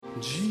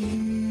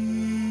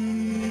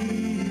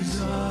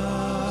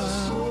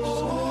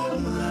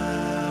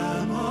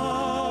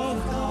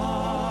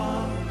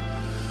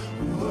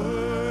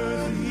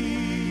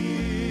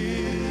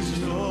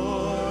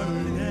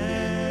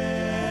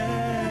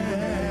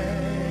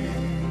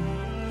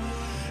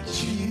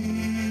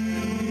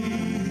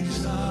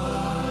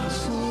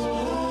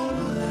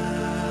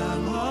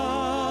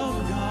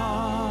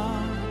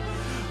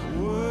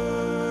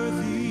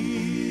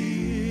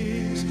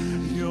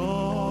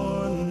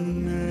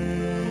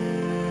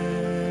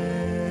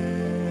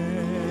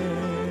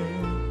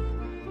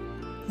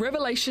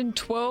Revelation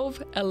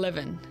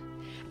 12:11.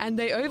 And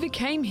they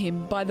overcame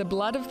him by the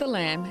blood of the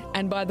Lamb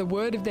and by the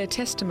word of their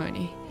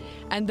testimony,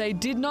 and they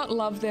did not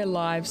love their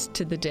lives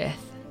to the death.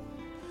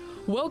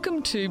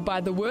 Welcome to By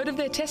the Word of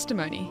Their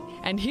Testimony,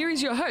 and here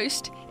is your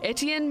host,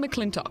 Etienne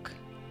McClintock.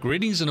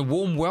 Greetings and a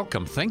warm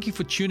welcome. Thank you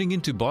for tuning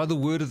in to By the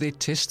Word of Their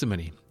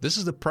Testimony. This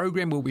is the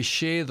program where we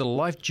share the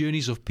life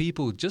journeys of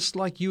people just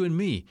like you and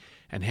me,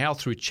 and how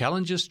through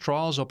challenges,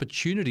 trials,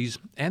 opportunities,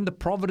 and the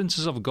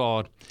providences of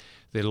God,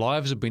 their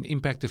lives have been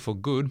impacted for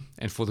good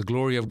and for the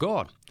glory of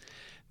God.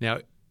 Now,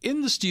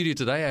 in the studio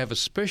today, I have a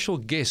special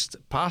guest,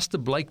 Pastor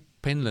Blake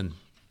Penland.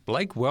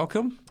 Blake,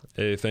 welcome.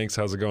 Hey, thanks.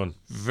 How's it going?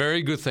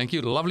 Very good, thank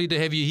you. Lovely to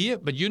have you here.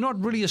 But you're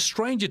not really a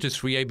stranger to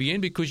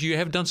 3ABN because you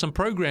have done some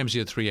programs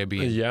here at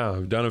 3ABN. Yeah,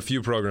 I've done a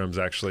few programs,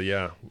 actually,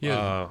 yeah.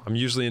 I'm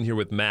usually in here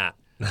with Matt.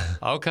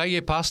 Okay,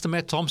 yeah, Pastor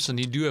Matt Thompson.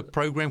 You do a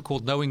program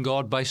called Knowing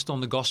God based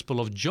on the Gospel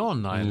of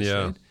John, I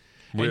understand.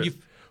 Yeah.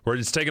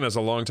 It's taken us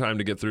a long time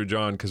to get through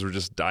John because we're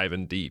just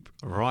diving deep.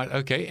 Right,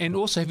 okay. And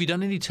also, have you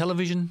done any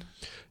television?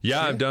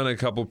 Yeah, I've done a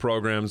couple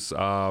programs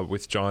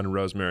with John and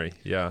Rosemary.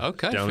 Yeah,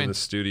 okay, down in the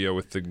studio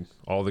with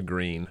all the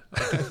green.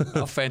 Okay.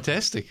 Oh,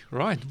 fantastic.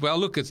 Right. Well,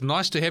 look, it's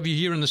nice to have you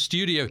here in the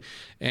studio,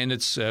 and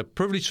it's a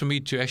privilege for me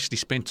to actually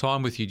spend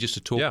time with you just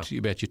to talk to you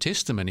about your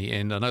testimony.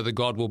 And I know that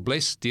God will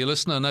bless. Dear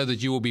listener, I know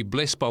that you will be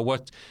blessed by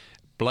what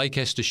Blake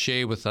has to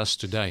share with us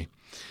today.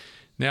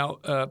 Now,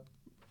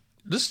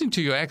 listening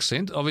to your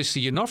accent,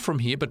 obviously you're not from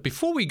here, but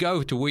before we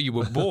go to where you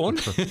were born,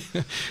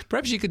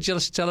 perhaps you could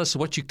just tell us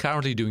what you're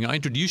currently doing. I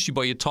introduced you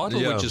by your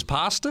title, which is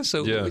pastor,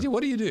 so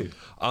what do you do?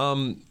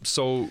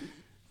 So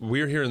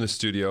we're here in the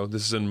studio.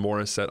 This is in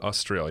Morisset,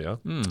 Australia,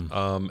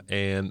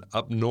 and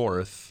up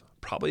north,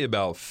 probably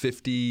about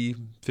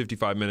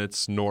 55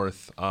 minutes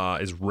north,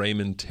 is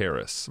Raymond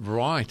Terrace.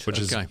 Right, which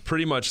is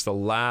pretty much the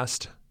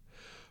last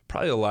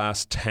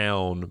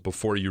town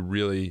before you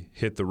really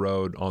hit the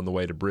road on the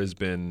way to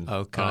Brisbane,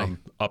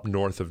 up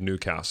north of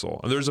Newcastle.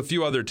 And there's a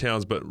few other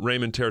towns, but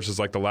Raymond Terrace is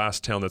like the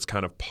last town that's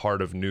kind of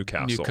part of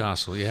Newcastle.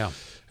 Newcastle, yeah.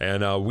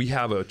 And we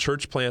have a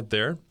church plant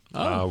there.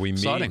 We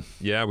exciting.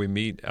 We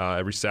meet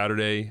every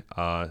Saturday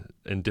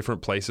in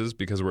different places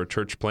because we're a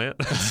church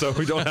plant. So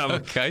we don't have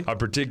a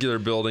particular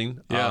building,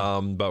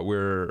 but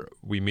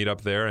we meet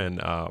up there, and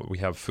we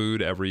have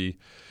food every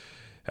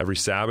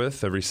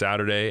Sabbath, every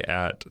Saturday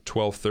at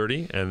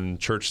 12:30, and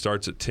church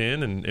starts at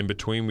 10, and in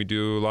between we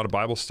do a lot of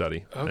Bible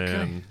study,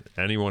 and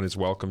anyone is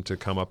welcome to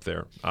come up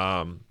there.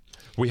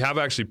 We have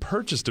actually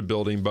purchased a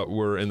building, but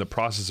we're in the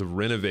process of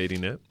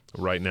renovating it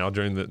right now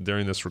during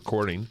this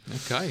recording.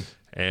 Okay.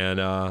 And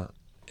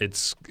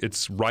it's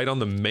right on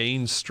the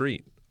main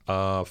street,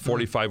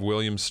 45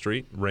 Williams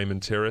Street,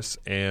 Raymond Terrace,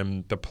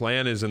 and the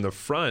plan is in the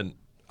front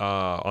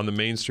on the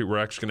main street, we're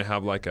actually going to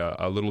have like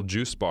a little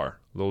juice bar,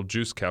 a little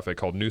juice cafe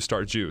called New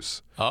Start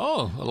Juice.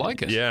 Oh, I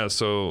like it. Yeah,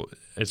 so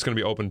it's going to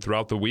be open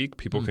throughout the week.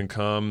 People can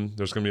come.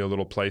 There's going to be a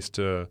little place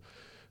to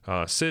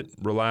sit,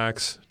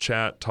 relax,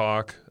 chat,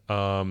 talk,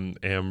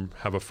 and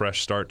have a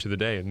fresh start to the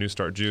day, a New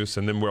Start Juice.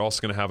 And then we're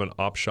also going to have an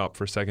op shop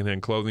for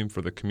secondhand clothing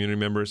for the community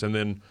members. And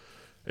then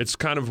it's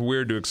kind of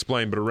weird to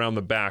explain, but around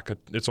the back,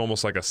 it's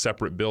almost like a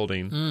separate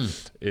building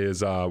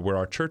is where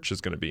our church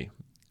is going to be.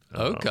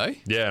 Okay.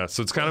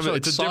 So it's kind of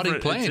it's exciting a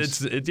different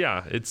plans.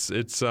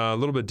 It's a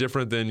little bit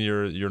different than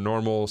your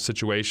normal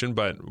situation,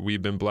 but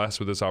we've been blessed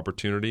with this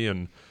opportunity,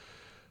 and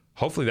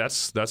hopefully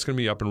that's going to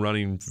be up and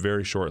running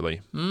very shortly.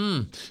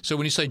 So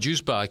when you say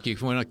juice bar, you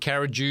want a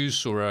carrot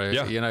juice or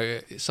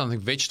something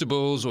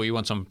vegetables, or you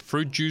want some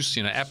fruit juice,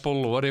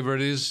 apple or whatever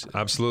it is?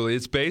 Absolutely.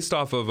 It's based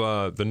off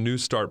of the New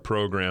Start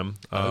program,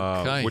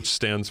 which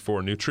stands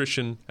for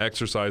nutrition,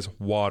 exercise,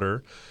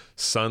 water,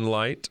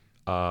 sunlight,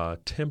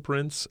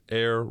 temperance,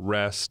 air,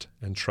 rest,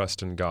 and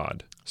trust in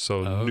God.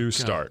 So New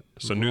Start.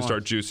 So New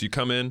Start Juice. You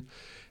come in,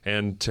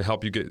 and to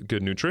help you get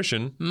good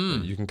nutrition,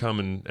 you can come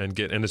and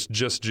get, and it's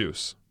just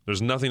juice.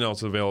 There's nothing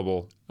else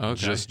available,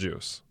 just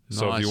juice.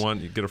 So if you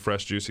want, you get a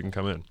fresh juice, you can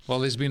come in. Well,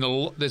 there's been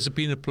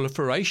a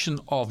proliferation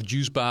of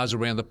juice bars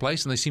around the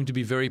place, and they seem to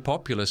be very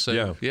popular.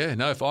 So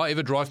if I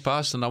ever drive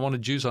past and I want a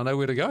juice, I know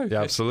where to go.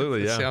 Yeah,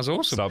 absolutely. That sounds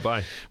awesome. Stop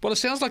by. Well, it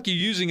sounds like you're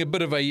using a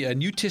bit of a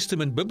New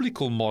Testament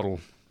biblical model.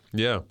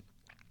 Yeah.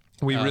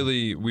 We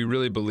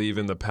really believe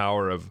in the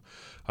power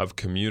of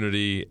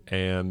community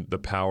and the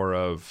power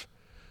of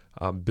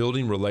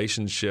building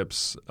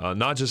relationships,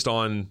 not just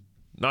on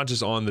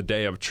the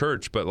day of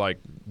church, but like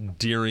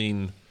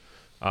during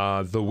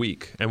the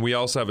week. And we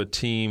also have a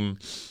team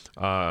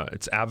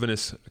It's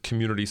Adventist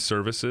Community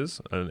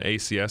Services, an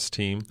ACS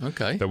team.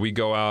 Okay. That we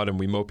go out and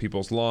we mow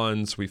people's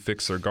lawns, we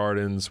fix their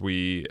gardens,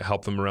 we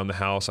help them around the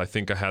house. I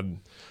think I had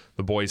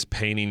the boys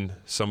painting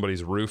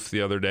somebody's roof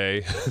the other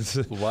day.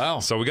 Wow.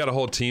 So we got a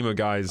whole team of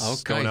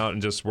guys going out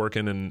and just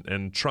working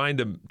and trying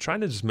to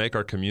just make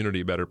our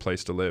community a better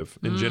place to live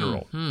in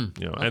general. You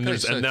know, and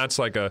that's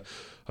like a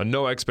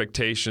no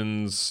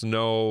expectations,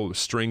 no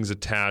strings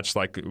attached.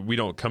 Like, we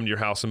don't come to your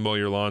house and mow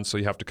your lawn, so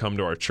you have to come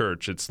to our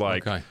church. It's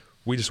like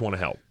we just want to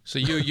help. So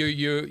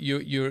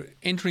you're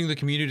entering the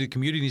community. The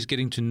community is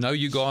getting to know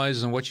you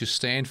guys and what you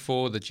stand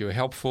for, that you're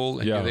helpful,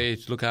 and you're there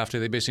to look after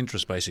their best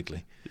interests,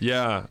 basically.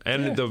 Yeah,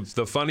 and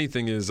the funny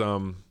thing is,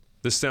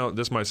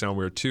 this might sound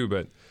weird too,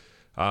 but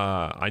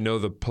I know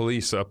the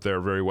police up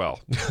there very well.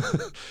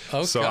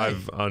 Okay. So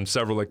I've, on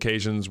several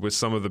occasions, with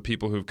some of the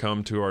people who've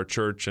come to our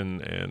church,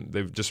 and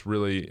they've just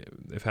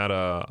they've had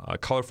a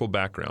colorful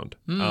background.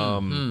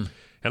 And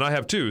I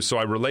have too, so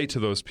I relate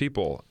to those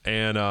people.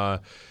 And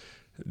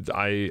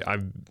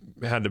I've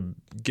had to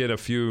get a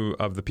few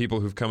of the people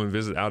who've come and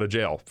visit out of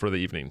jail for the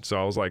evening.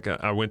 So I was like,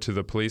 I went to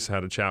the police,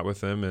 had a chat with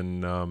them,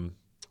 and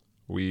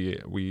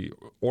we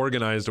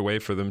organized a way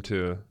for them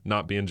to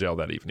not be in jail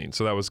that evening.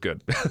 So that was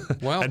good.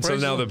 Wow. And so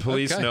now the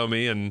police know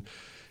me, and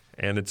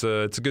it's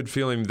a good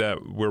feeling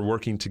that we're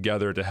working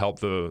together to help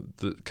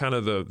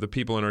the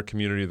people in our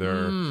community that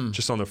are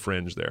just on the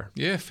fringe there.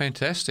 Yeah,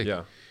 fantastic.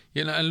 Yeah.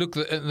 You know, and look,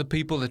 the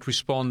people that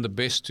respond the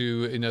best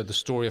to, the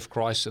story of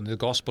Christ and the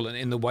gospel, and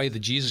in the way that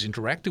Jesus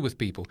interacted with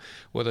people,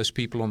 were those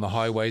people on the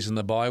highways and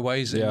the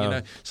byways,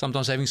 and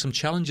sometimes having some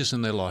challenges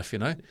in their life.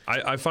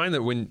 I find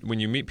that when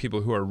you meet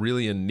people who are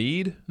really in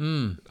need,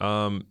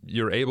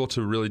 you're able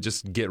to really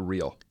just get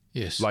real.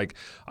 Yes. Like,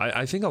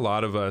 I think a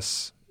lot of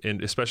us,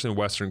 especially in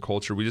Western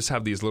culture, we just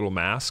have these little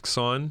masks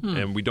on,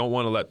 and we don't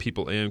want to let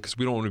people in because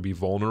we don't want to be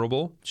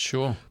vulnerable.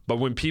 Sure. But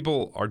when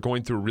people are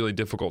going through a really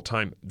difficult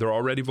time, they're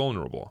already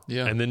vulnerable.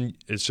 Yeah. And then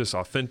it's just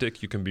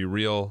authentic. You can be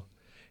real,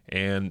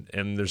 and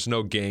there's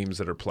no games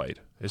that are played.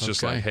 It's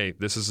just like, hey,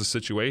 this is a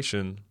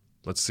situation.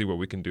 Let's see what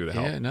we can do to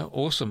help. Yeah, no,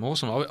 awesome. I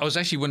was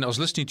actually, when I was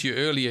listening to you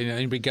earlier,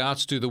 in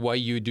regards to the way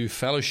you do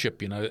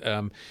fellowship,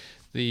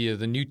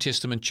 the New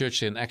Testament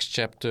church in Acts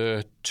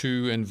chapter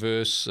 2 and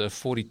verse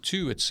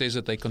 42, it says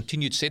that they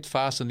continued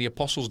steadfast in the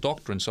apostles'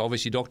 doctrine. So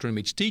obviously doctrine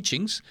means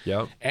teachings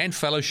and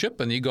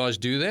fellowship, and you guys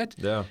do that.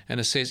 Yeah. And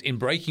it says in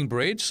breaking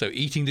bread, so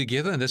eating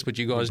together, and that's what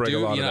you guys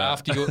do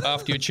after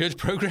your church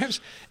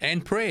programs,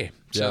 and prayer.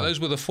 So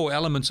those were the four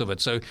elements of it.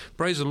 So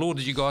praise the Lord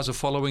that you guys are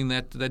following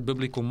that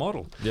biblical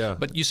model. Yeah.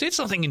 But you said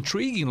something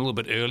intriguing a little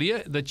bit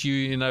earlier, that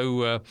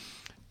you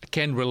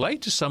can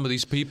relate to some of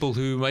these people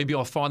who maybe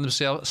find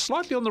themselves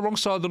slightly on the wrong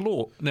side of the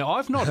law. Now,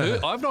 I've not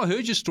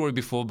heard your story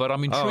before, but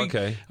I'm intrigued. Oh,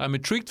 okay. I'm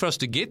intrigued for us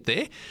to get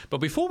there. But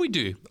before we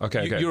do,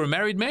 you're a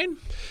married man?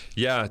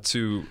 Yeah,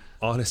 to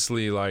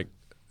honestly, like,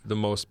 the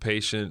most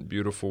patient,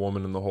 beautiful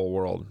woman in the whole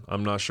world.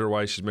 I'm not sure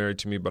why she's married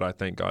to me, but I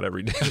thank God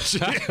every day that she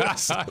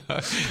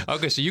is.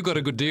 Okay, so you got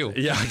a good deal.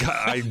 Yeah,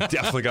 I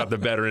definitely got the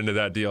better end of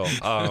that deal.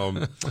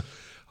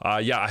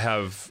 I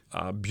have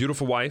a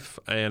beautiful wife,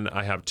 and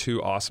I have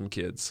two awesome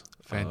kids.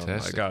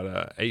 Fantastic. I got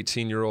an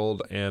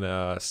 18-year-old and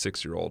a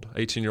 6-year-old.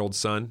 18-year-old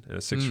son and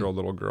a 6-year-old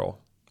little girl.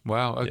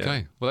 Wow, okay.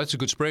 Yeah. Well, that's a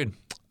good spread.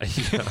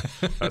 Yeah,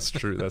 that's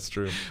true. That's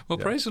true. Well,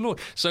 praise the Lord.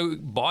 So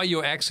by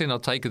your accent, I'll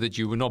take it that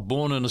you were not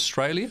born in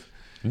Australia?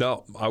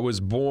 No, I was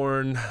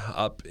born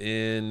up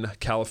in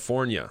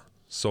California,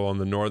 so on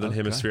the northern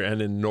hemisphere, and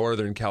in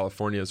northern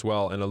California as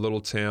well, in a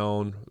little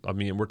town. I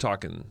mean, we're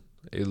talking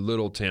a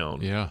little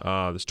town. Yeah.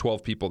 There's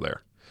 12 people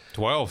there.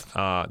 12.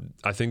 I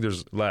think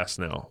there's less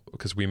now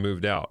because we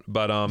moved out.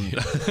 But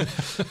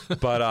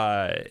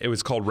it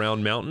was called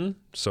Round Mountain.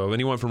 So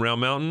anyone from Round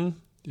Mountain?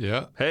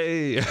 Yeah.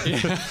 Hey.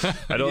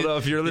 I don't know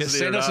if you're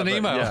listening. Send us an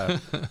email.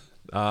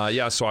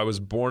 Yeah. So I was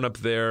born up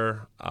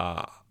there.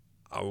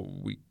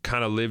 We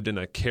kind of lived in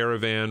a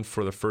caravan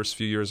for the first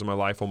few years of my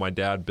life while my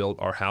dad built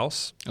our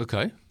house.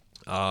 Okay.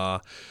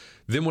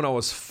 Then when I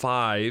was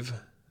 5,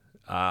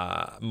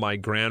 my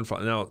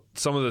grandfather. Now,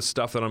 some of the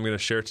stuff that I'm going to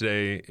share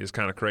today is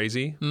kind of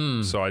crazy,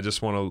 so I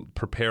just want to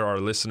prepare our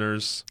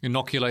listeners.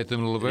 Inoculate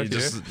them a little bit,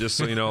 just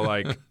so you know,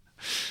 like,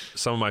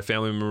 some of my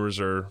family members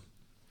are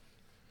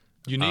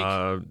unique.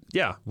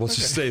 Let's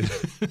just say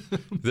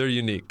they're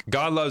unique.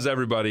 God loves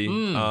everybody,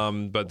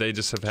 but they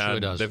just have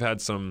had they've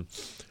had some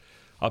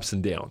ups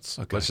and downs.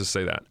 Okay. Let's just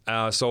say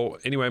that. So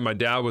anyway, my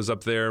dad was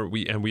up there.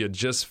 We had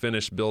just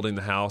finished building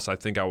the house. I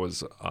think I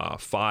was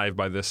 5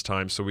 by this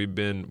time. So we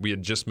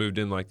had just moved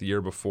in like the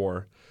year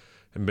before,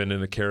 and been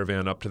in a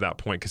caravan up to that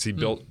point because he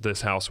built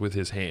this house with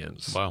his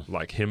hands,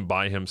 like him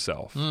by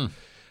himself.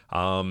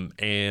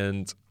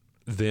 And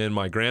then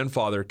my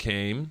grandfather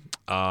came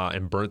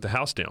and burnt the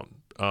house down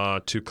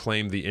to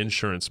claim the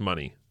insurance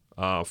money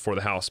for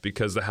the house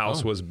because the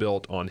house was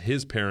built on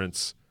his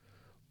parents'.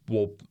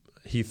 Well,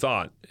 he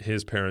thought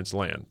his parents'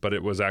 land, but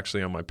it was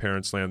actually on my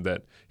parents' land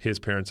that his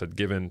parents had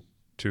given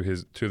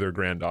to their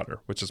granddaughter,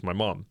 which is my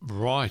mom.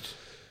 Right.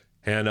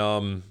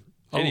 And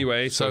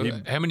anyway, so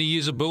how many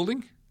years of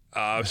building?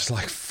 It was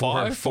like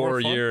four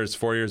years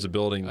of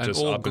building, and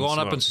just all up gone in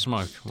smoke. up in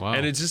smoke. Wow.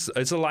 And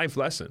it's a life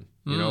lesson,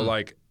 you know,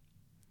 like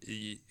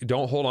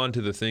don't hold on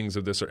to the things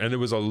of this. And it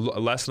was a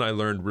lesson I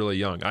learned really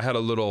young. I had a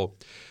little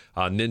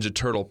Ninja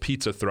Turtle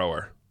pizza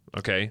thrower,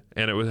 okay,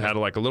 and it had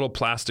like a little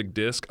plastic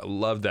disc. I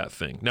loved that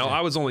thing. Now I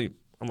was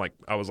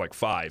like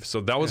 5,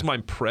 so that was my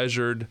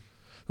treasured,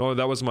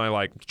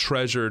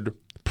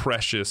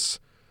 precious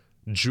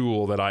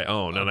jewel that I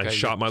own, and I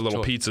shot my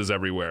little pizzas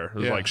everywhere. It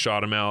was like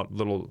shot them out,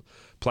 little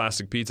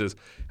plastic pizzas,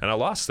 and I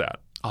lost that.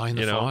 Oh, in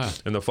the fire.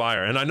 In the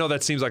fire. And I know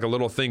that seems like a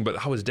little thing,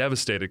 but I was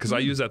devastated because I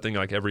use that thing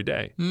like every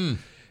day.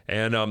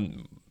 And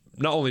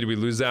not only did we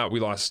lose that, we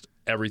lost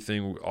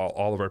everything,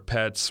 all of our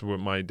pets.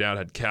 My dad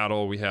had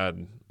cattle, we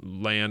had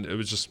land. It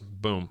was just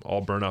boom,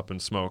 all burn up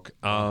in smoke.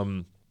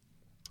 And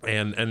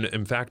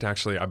in fact,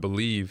 actually, I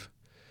believe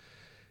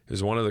it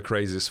was one of the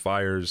craziest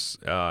fires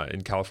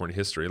in California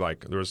history.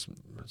 Like there was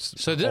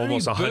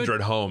almost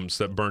 100 homes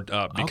that burnt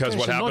up because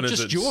what happened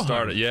is it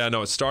started. Yeah,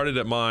 no, it started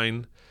at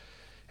mine,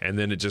 and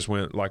then it just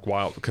went like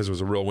wild because it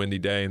was a real windy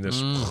day, and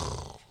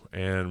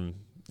and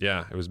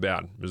yeah, it was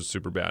bad. It was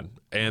super bad.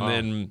 And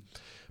then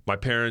my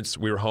parents,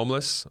 we were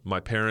homeless.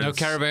 My parents, no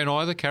caravan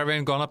either.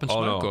 Caravan gone up in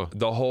smoke. No.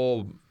 The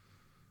whole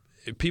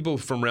people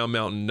from Round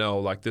Mountain know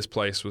like this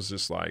place was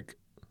just like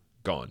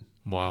gone.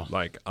 Wow.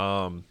 Like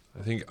I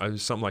think it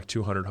was something like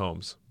 200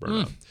 homes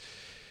burned up.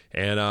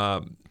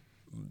 And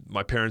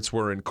my parents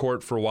were in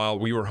court for a while.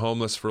 We were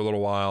homeless for a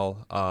little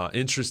while.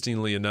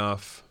 Interestingly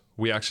enough,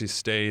 we actually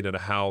stayed at a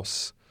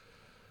house.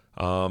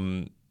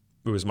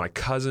 It was my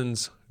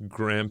cousin's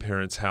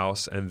grandparents'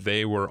 house, and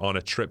they were on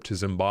a trip to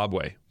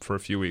Zimbabwe for a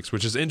few weeks,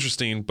 which is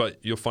interesting, but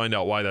you'll find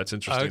out why that's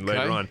interesting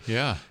later on.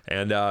 Yeah.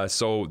 And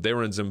so they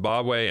were in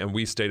Zimbabwe, and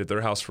we stayed at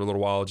their house for a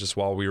little while just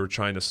while we were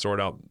trying to sort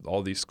out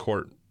all these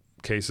court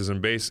cases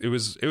and it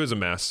was a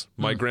mess.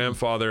 My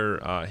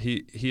grandfather,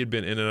 he had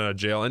been in and out of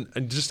jail,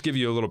 and just to give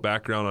you a little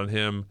background on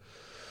him,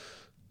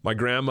 my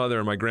grandmother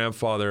and my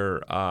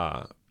grandfather,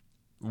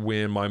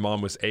 when my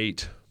mom was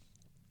 8,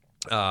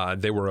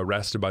 they were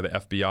arrested by the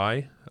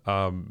FBI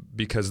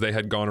because they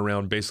had gone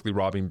around basically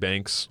robbing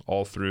banks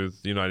all through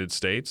the United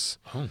States.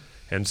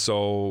 And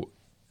so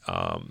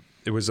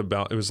it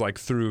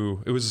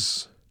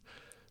was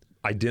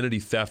identity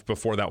theft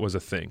before that was a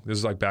thing. This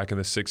is like back in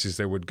the 60s.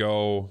 They would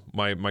go,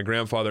 my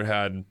grandfather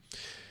had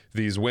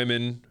these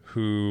women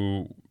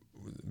who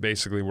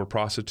basically were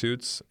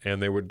prostitutes,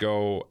 and they would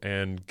go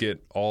and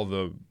get all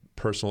the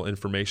personal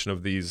information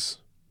of these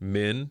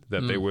men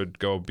that they would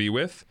go be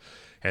with,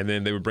 and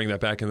then they would bring that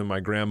back, and then my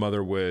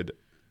grandmother would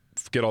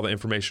get all the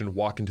information,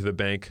 walk into the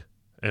bank,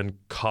 and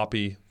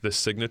copy the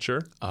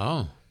signature,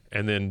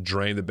 and then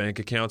drain the bank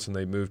accounts, and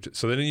they moved.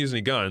 So they didn't use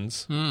any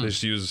guns. They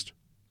just used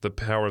the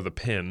power of the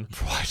pen.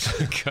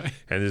 Right, okay.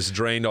 And just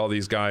drained all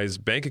these guys'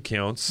 bank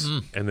accounts,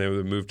 and they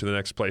would move to the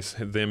next place,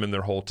 them and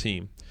their whole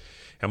team.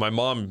 And my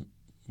mom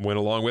went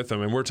along with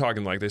them, and we're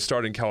talking like they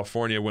started in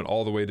California, went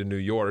all the way to New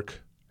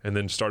York, and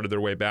then started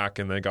their way back,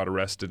 and they got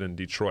arrested in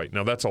Detroit.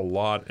 Now, that's a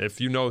lot. If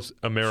you know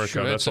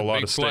America, that's a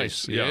lot of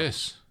states.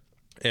 Yes.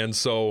 And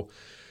so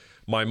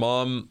my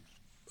mom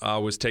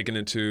was taken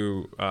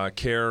into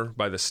care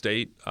by the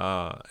state,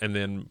 and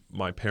then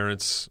my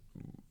parents,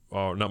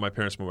 not my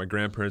parents, but my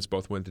grandparents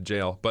both went to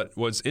jail. But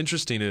what's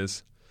interesting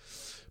is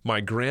my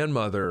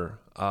grandmother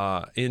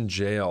in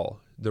jail,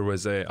 there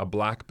was a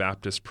black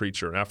Baptist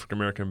preacher,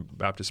 African-American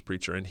Baptist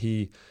preacher, and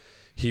he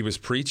was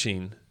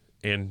preaching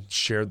and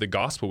shared the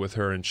gospel with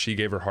her, and she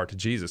gave her heart to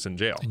Jesus in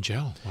jail. In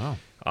jail,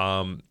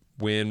 wow.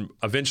 When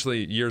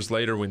eventually, years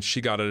later, when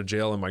she got out of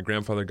jail and my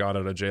grandfather got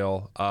out of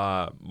jail,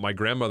 my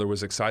grandmother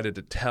was excited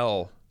to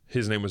tell,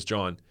 his name was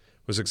John,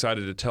 was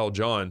excited to tell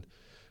John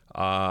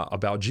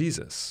about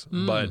Jesus.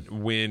 But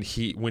when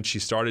she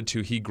started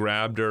to, he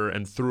grabbed her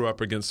and threw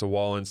up against the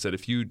wall and said,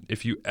 if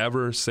you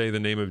ever say the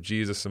name of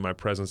Jesus in my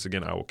presence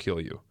again, I will kill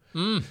you.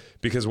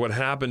 Because what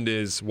happened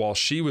is, while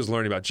she was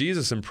learning about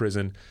Jesus in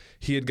prison,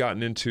 he had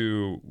gotten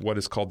into what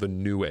is called the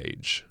New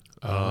Age,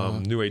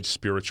 New Age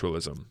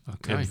spiritualism,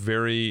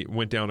 and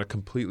went down a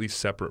completely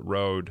separate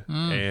road,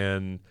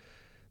 and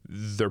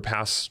their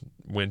paths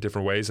went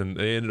different ways, and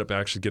they ended up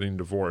actually getting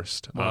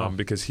divorced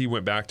because he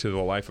went back to the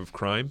life of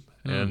crime,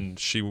 and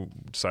she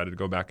decided to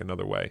go back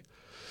another way.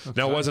 Okay.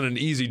 Now, it wasn't an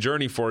easy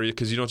journey for you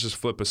because you don't just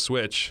flip a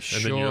switch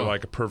and then you're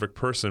like a perfect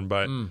person,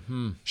 but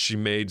she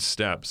made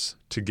steps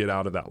to get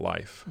out of that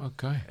life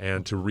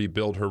and to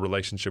rebuild her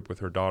relationship with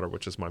her daughter,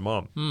 which is my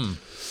mom.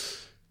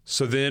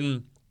 So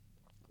then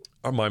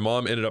my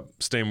mom ended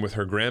up staying with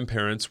her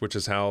grandparents, which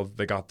is how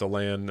they got the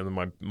land, and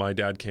then my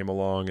dad came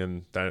along,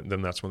 and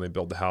then that's when they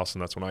built the house,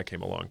 and that's when I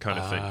came along, kind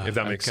of thing, if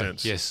that makes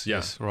sense.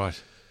 Yes, right.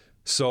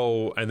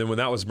 So, and then when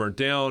that was burnt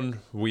down,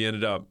 we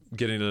ended up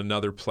getting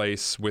another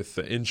place with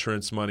the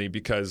insurance money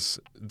because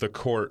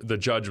the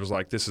judge was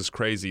like, this is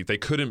crazy. They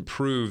couldn't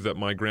prove that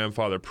my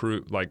grandfather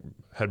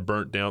had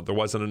burnt down. There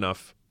wasn't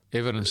enough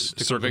evidence,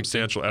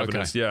 circumstantial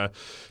evidence, to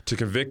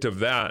convict of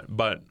that.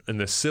 But in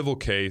the civil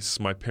case,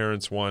 my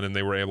parents won, and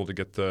they were able to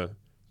get the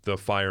the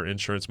fire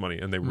insurance money,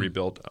 and they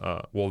rebuilt.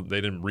 Well,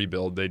 they didn't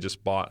rebuild. They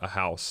just bought a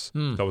house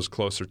that was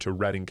closer to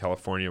Redding,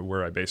 California,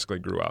 where I basically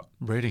grew up.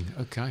 Redding,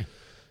 okay.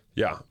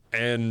 Yeah,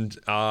 and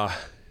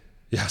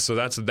so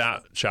that's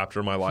that chapter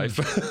of my life.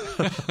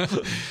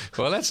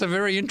 Well, that's a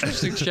very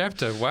interesting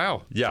chapter.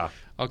 Wow. Yeah.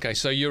 Okay,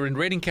 so you're in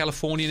Redding,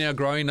 California now,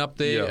 growing up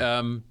there.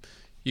 Yeah.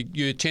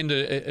 You attend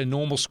a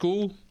normal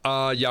school?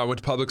 Yeah, I went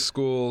to public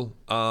school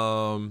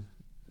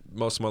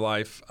most of my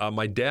life.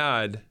 My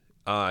dad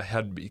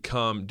had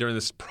become, during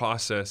this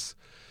process,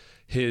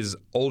 his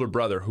older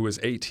brother, who was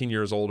 18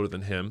 years older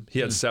than him. He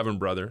had 7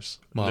 brothers.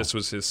 Wow. This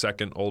was his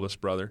second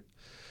oldest brother.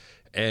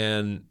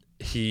 And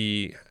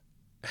he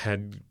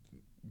had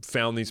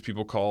found these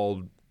people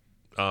called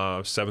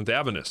Seventh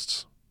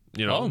Adventists.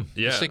 You know,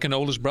 the second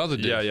oldest brother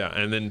did. Yeah.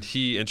 And then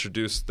he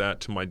introduced that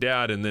to my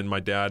dad, and then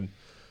my dad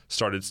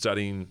started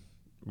studying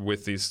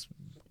with these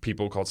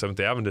people called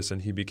Seventh Adventists,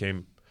 and he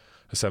became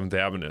a Seventh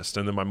Adventist.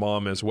 And then my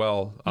mom as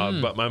well.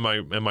 But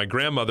my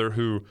grandmother,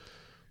 who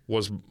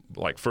was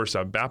like First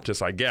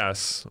Baptist, I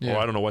guess, or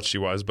I don't know what she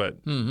was, but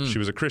she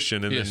was a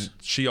Christian, and then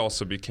she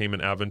also became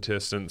an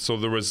Adventist. And so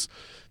there was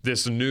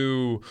this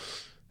new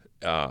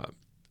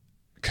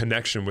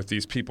connection with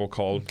these people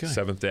called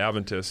Seventh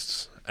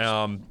Adventists.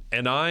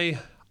 And I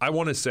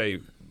want to say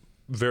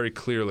very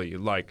clearly,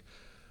 like,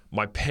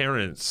 my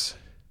parents,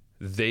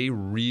 they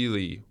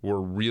really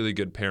were really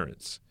good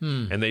parents,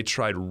 and they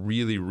tried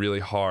really, really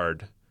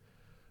hard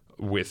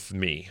with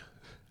me.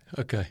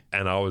 Okay.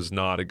 And I was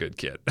not a good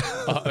kid.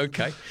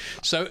 Okay.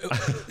 So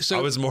I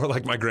was more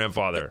like my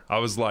grandfather. I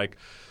was like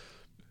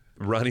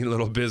running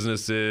little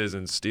businesses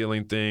and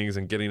stealing things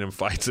and getting in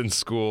fights in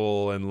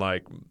school, and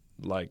like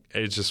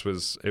it just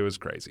was, it was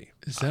crazy.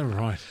 Is that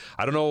right?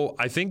 I don't know.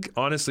 I think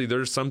honestly,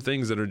 there's some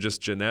things that are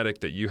just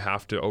genetic that you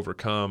have to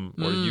overcome,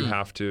 or you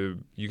got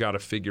to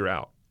figure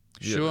out.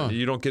 Sure.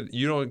 You don't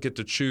get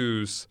to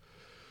choose.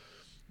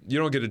 You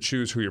don't get to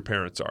choose who your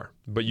parents are,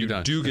 but you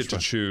do get to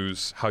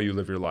choose how you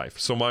live your life.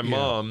 So my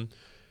mom,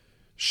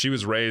 she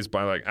was raised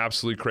by like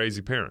absolutely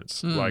crazy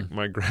parents. Like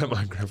my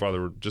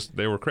grandfather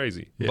they were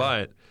crazy. Yeah.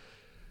 But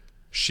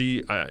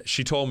she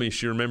told me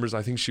she remembers,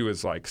 I think she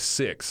was like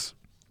 6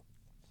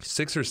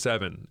 or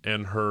 7,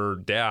 and her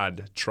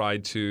dad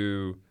tried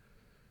to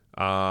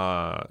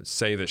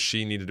say that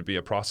she needed to be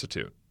a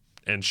prostitute.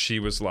 And she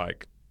was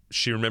like,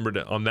 she remembered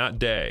it on that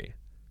day.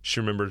 She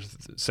remembered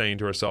saying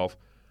to herself,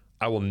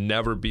 I will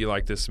never be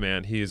like this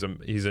man. He's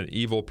an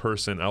evil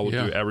person. I will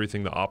do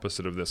everything the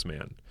opposite of this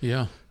man.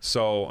 Yeah.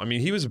 So, I mean,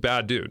 he was a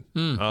bad dude,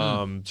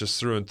 just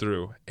through and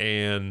through.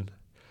 And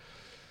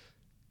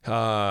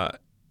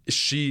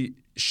she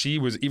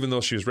was, even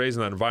though she was raised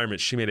in that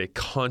environment, she made a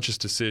conscious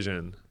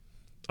decision,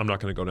 I'm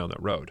not going to go down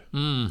that road.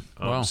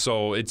 Wow.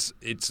 So it's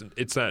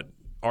that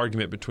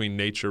argument between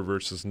nature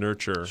versus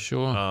nurture.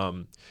 Sure.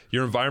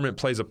 Your environment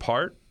plays a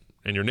part,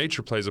 and your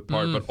nature plays a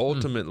part, but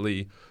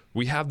ultimately,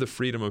 we have the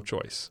freedom of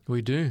choice.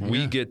 We do.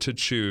 We get to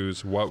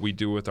choose what we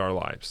do with our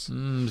lives.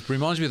 It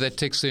reminds me of that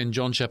text there in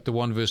John chapter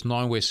 1, verse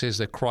 9, where it says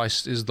that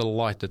Christ is the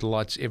light that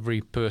lights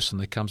every person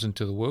that comes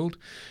into the world.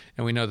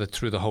 And we know that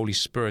through the Holy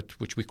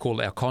Spirit, which we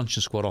call our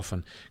conscience quite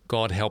often,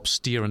 God helps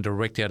steer and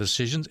direct our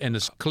decisions. And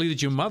it's clear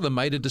that your mother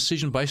made a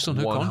decision based on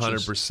her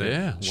conscience. 100%.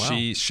 Yeah,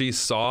 wow. She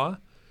saw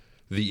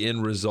the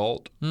end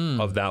result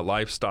of that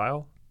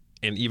lifestyle.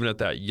 And even at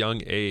that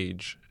young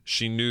age,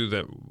 she knew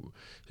that,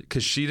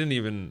 because she didn't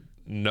even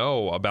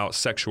know about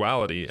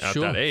sexuality at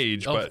that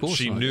age, but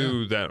she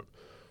knew that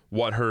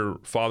what her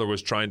father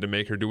was trying to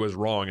make her do was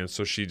wrong, and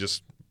so she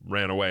just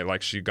ran away.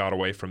 Like, she got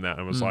away from that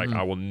and was like,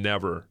 I will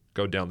never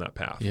go down that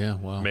path. Yeah,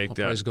 wow.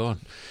 Praise God.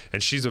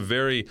 And she's a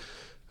very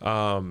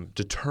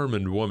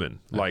determined woman.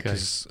 Like,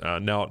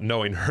 now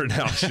knowing her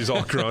now, she's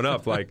all grown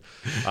up. Like,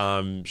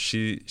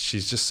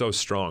 she's just so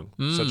strong,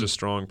 such a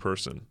strong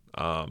person.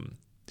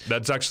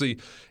 That's actually,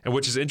 and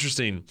which is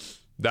interesting,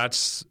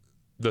 that's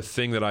the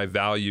thing that I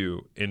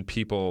value in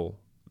people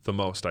the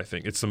most, I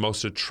think. It's the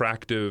most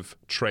attractive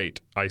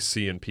trait I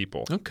see in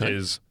people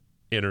is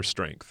inner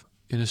strength.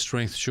 Inner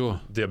strength,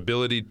 sure. The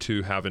ability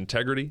to have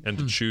integrity and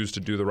to choose to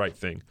do the right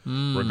thing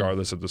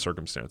regardless of the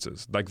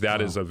circumstances. Like,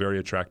 that is a very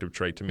attractive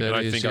trait to me. And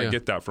I think I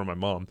get that from my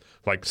mom,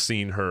 like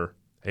seeing her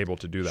able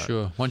to do that.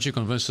 Sure. Once you're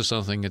convinced of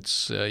something,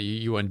 it's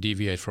you won't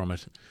deviate from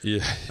it.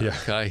 Yeah.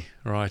 Okay,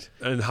 right.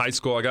 In high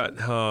school, I got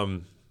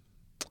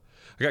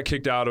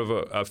kicked out of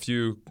a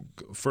few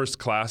first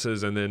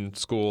classes and then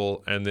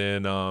school, and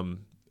then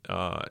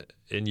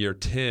in year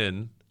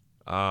 10,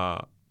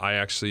 I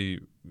actually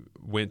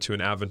went to an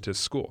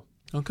Adventist school.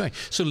 Okay.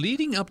 So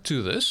leading up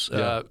to this,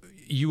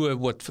 you were,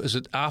 what, is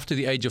it after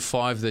the age of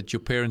 5 that your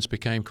parents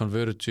became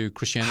converted to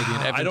Christianity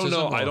and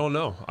Adventism? I don't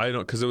know,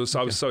 because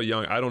I was so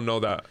young. I don't know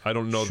that. I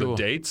don't know the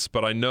dates,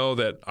 but I know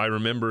that I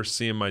remember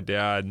seeing my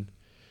dad.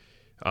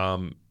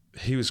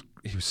 He was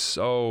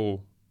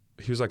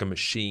like a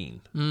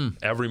machine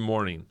every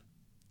morning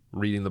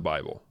reading the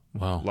Bible.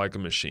 Wow. Like a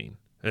machine.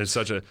 And it's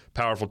such a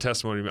powerful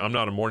testimony. I'm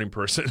not a morning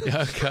person.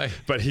 Okay.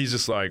 But he's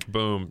just like,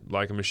 boom,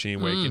 like a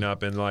machine waking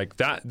up. And like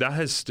that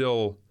has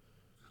still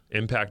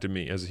impacted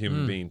me as a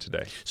human being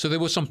today. So there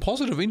were some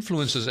positive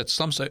influences at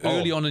some stage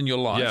early on in your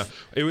life.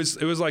 Yeah, it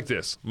was like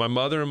this. My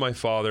mother and my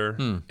father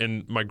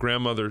and my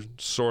grandmother,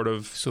 sort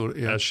of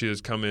as she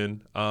has come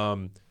in,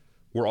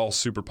 were all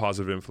super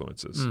positive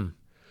influences.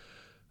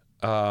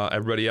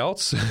 Everybody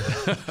else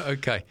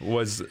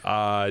was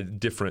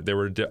different. There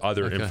were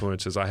other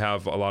influences. I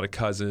have a lot of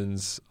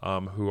cousins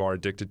who are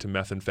addicted to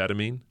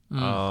methamphetamine.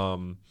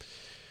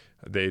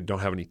 They don't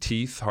have any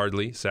teeth,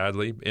 hardly,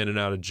 sadly, in and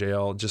out of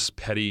jail, just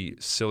petty,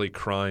 silly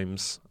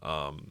crimes.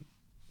 And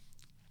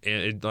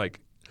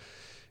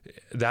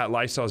that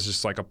lifestyle is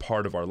just like a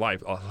part of our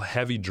life.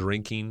 Heavy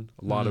drinking,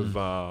 a lot of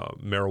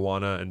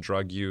marijuana and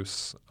drug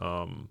use.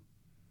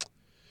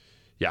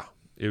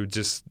 It was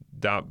just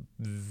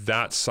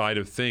that side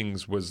of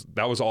things was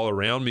all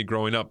around me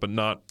growing up, but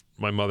not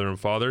my mother and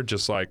father,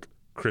 just like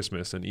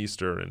Christmas and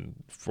Easter and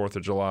 4th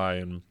of July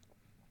and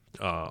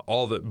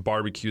all the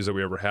barbecues that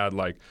we ever had,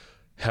 like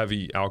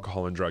heavy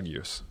alcohol and drug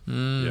use.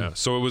 Yeah.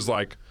 So it was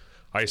like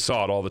I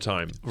saw it all the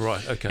time.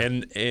 Right.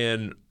 Okay.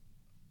 And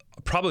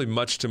probably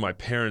much to my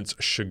parents'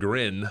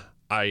 chagrin,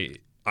 I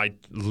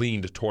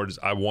leaned towards,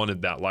 I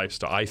wanted that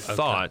lifestyle. I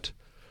thought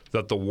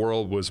that the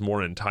world was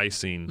more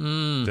enticing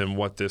than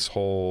what this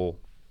whole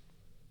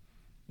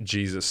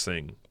Jesus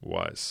thing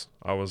was.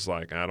 I was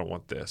like, I don't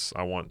want this.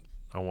 I want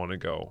to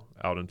go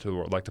out into the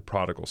world, like the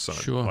prodigal son.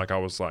 Sure. Like I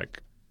was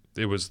like,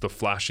 it was the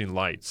flashing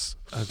lights.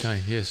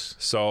 Okay. Yes.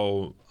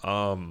 So,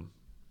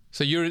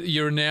 so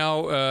you're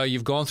now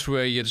you've gone through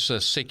a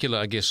secular,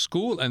 I guess,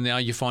 school, and now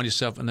you find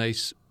yourself in a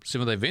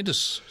Seventh-day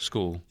Adventist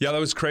school. I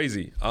was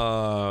crazy.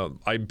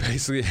 I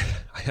basically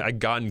I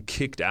gotten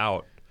kicked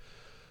out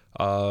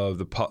of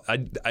the.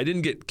 I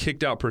didn't get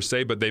kicked out per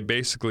se, but they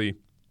basically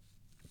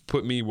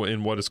put me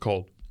in what is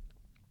called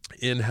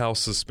in-house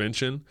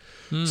suspension.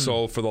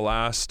 So for the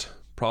last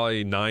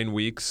probably 9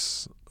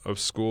 weeks of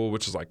school,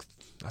 which is like,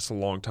 that's a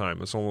long time.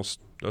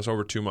 That's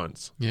over 2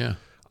 months. Yeah.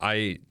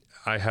 I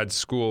had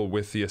school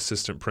with the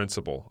assistant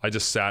principal. I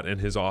just sat in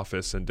his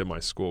office and did my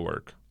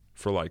schoolwork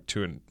for like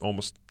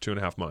almost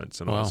 2.5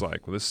 months. And I was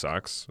like, well, this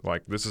sucks.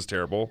 Like, this is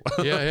terrible.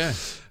 Yeah.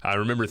 I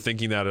remember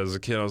thinking that as a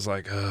kid. I was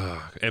like,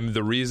 ugh. And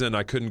the reason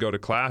I couldn't go to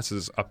class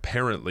is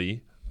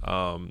apparently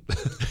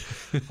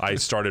I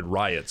started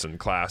riots in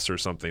class or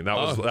something. That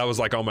was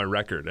like on my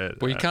record.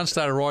 Well, you can't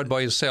start a riot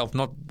by yourself.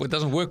 It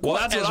doesn't work. Well,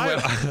 that's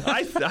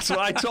what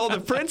I told the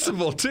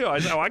principal too. I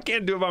said, I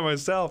can't do it by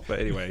myself. But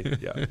anyway,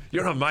 yeah,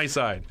 you're on my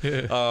side.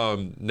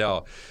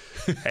 No,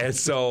 and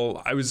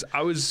so I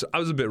was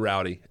a bit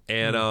rowdy,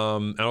 and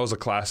I was a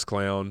class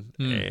clown,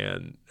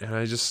 and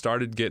I just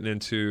started getting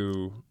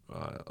into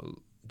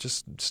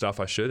just stuff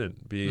I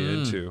shouldn't be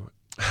into.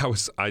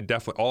 I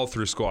definitely, all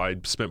through school, I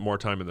spent more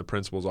time in the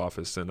principal's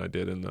office than I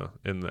did in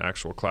the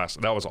actual class.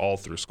 That was all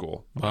through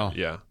school. Wow.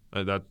 Yeah.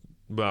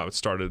 It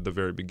started at the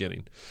very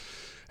beginning.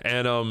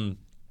 And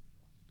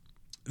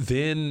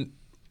then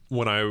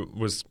when I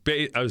was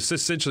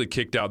essentially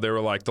kicked out, they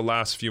were like, the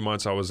last few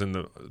months I was in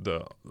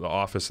the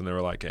office, and they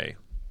were like, hey,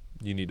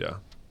 you need to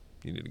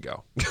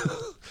go.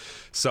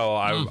 So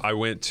I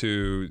went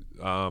to,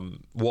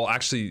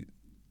 actually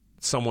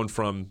someone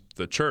from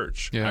the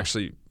church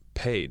actually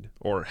paid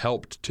or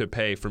helped to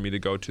pay for me to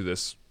go to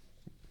this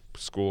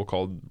school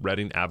called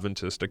Redding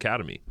Adventist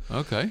Academy.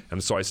 Okay.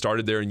 And so I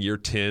started there in year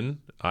 10.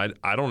 I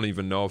don't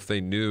even know if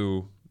they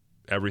knew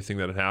everything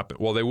that had happened.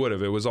 Well, they would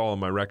have. It was all on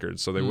my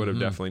records, so they would have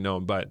definitely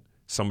known. But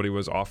somebody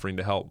was offering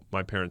to help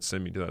my parents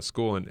send me to that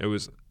school, and it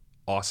was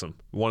awesome.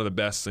 One of the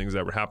best things that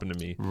ever happened to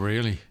me.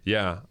 Really?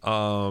 Yeah.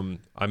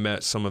 I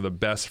met some of the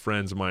best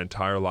friends of my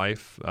entire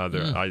life.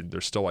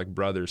 They're still like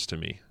brothers to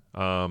me.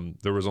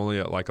 There was only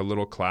a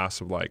little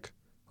class of like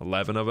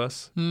 11 of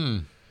us,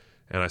 and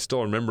I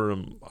still remember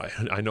them.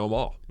 I know them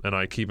all, and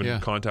I keep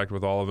in contact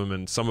with all of them,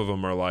 and some of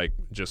them are like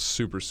just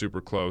super, super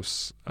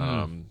close,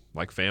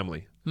 like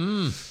family.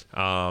 One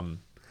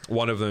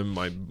of them,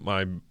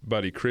 my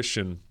buddy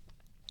Christian,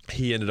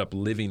 he ended up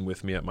living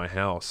with me at my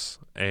house,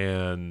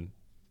 and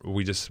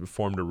we just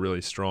formed a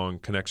really strong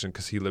connection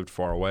because he lived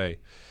far away,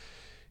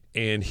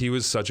 and he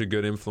was such a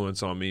good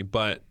influence on me,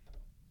 but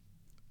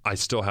I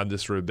still had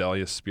this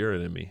rebellious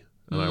spirit in me,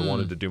 and I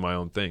wanted to do my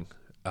own thing.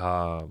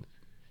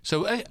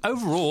 So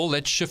overall,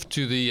 that shift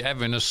to the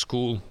Adventist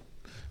school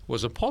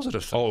was a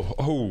positive thing.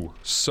 Oh,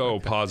 so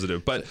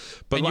positive. But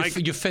like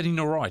you're fitting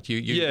all right. You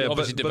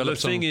obviously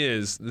developed but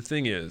the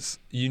thing is,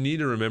 you need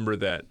to remember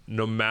that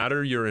no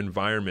matter your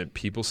environment,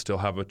 people still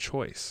have a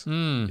choice.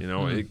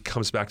 It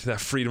comes back to that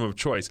freedom of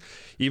choice.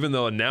 Even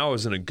though now I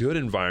was in a good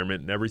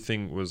environment and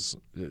everything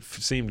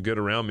seemed good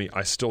around me,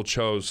 I still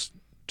chose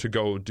to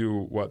go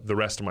do what the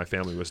rest of my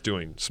family was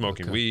doing: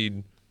 smoking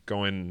weed,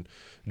 going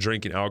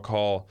drinking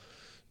alcohol,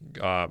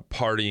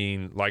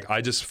 partying. Like, I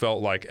just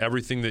felt like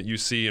everything that you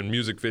see in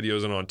music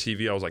videos and on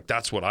TV, I was like,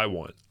 that's what I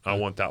want. I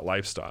want that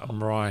lifestyle.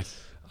 Right.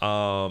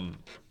 And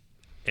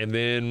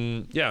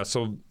then,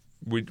 so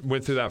we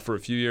went through that for a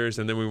few years,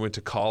 and then we went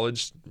to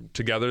college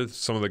together.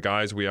 Some of the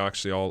guys, we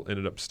actually all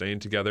ended up staying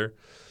together.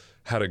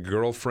 Had a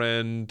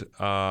girlfriend.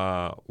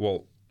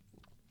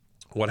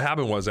 what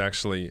happened was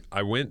actually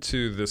I went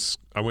to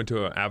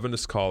an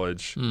Adventist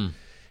college, and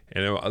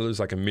it was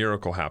like a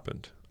miracle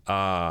happened.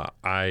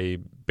 I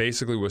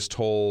basically was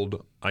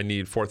told I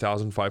need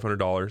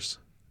 $4,500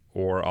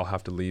 or I'll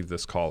have to leave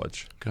this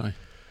college. Okay.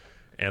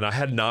 And I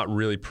had not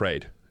really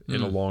prayed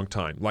in a long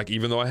time. Like,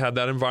 even though I had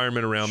that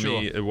environment around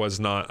me, it was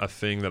not a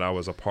thing that I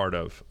was a part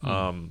of.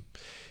 And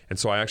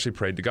so I actually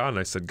prayed to God, and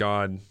I said,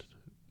 God,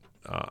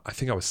 I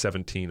think I was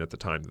 17 at the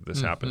time that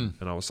this happened.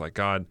 And I was like,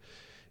 God,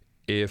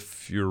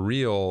 if you're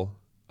real,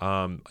 I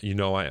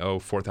owe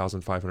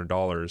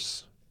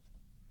 $4,500,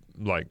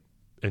 like,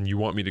 and you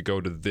want me to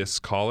go to this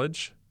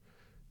college,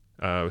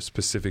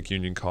 Pacific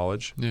Union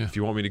College. Yeah. If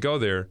you want me to go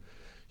there,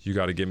 you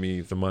got to give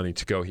me the money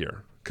to go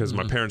here, because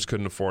my parents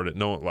couldn't afford it.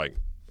 No, like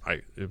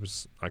I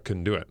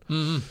couldn't do it.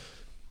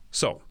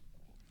 So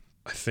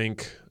I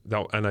think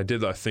that, and I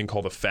did a thing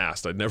called a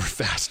fast. I'd never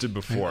fasted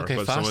before,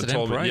 but someone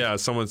told me,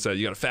 someone said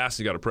you got to fast,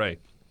 you got to pray.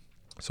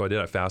 So I did.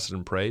 I fasted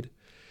and prayed.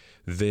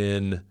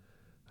 Then,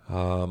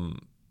 the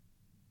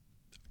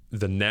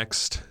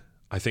next,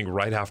 I think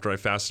right after I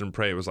fasted and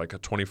prayed, it was like a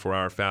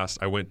 24-hour fast.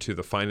 I went to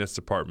the finance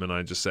department and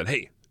I just said,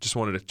 hey, just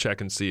wanted to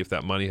check and see if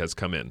that money has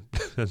come in.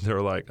 And they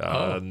were like,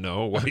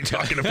 no, what are you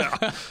talking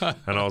about?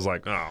 And I was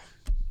like, oh,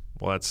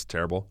 well, that's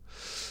terrible.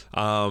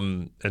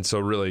 And so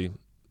really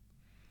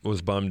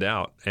was bummed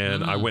out.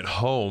 And I went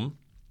home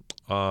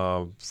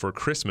for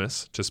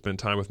Christmas to spend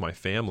time with my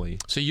family.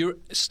 So you're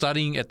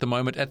studying at the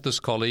moment at this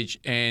college,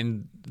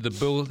 and the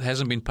bill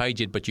hasn't been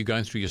paid yet, but you're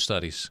going through your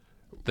studies.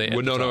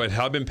 No, it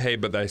had been paid,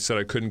 but they said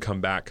I couldn't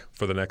come back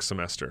for the next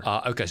semester.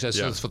 Okay, so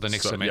it's for the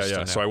next semester.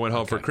 Yeah. So I went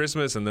home for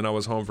Christmas, and then I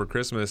was home for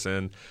Christmas,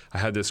 and I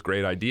had this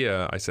great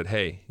idea. I said,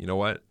 hey, you know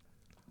what?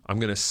 I'm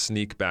going to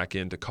sneak back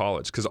into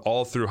college, because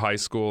all through high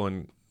school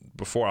and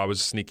before, I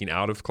was sneaking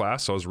out of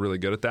class, so I was really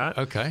good at that.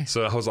 Okay.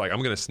 So I was like, I'm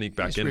going to sneak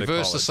back into college.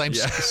 Reverse the same.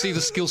 See,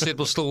 the skill set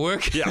will still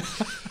work. Yeah.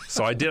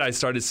 So I did. I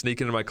started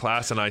sneaking into my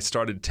class, and I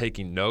started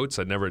taking notes.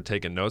 I'd never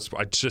taken notes.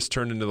 I just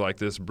turned into like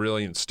this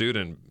brilliant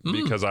student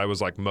because I was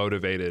like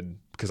motivated,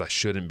 because I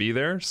shouldn't be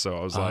there. So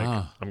I was like,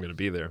 I'm going to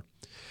be there.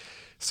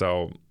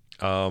 So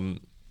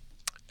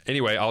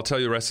anyway, I'll tell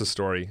you the rest of the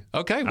story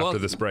after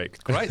this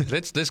break. Great.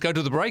 Let's go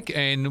to the break,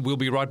 and we'll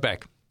be right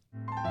back.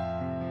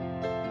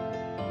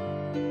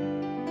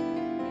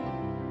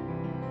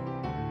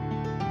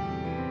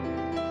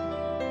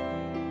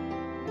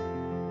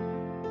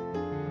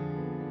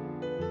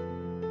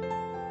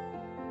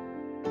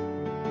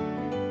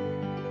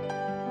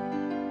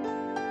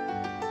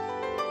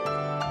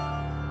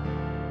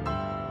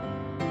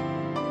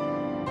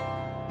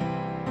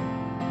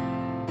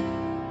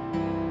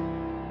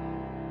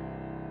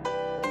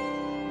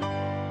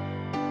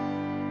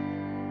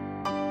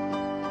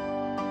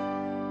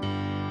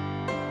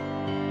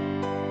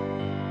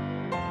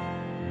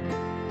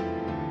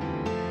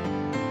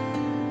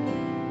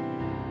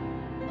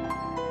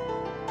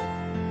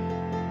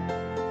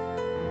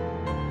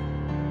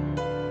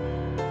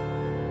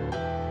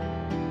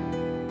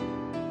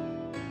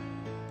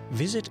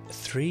 Visit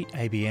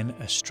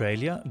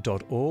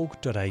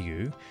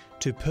 3abnaustralia.org.au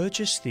to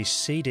purchase this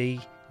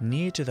CD,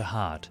 Near to the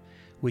Heart,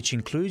 which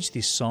includes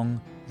this song,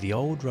 The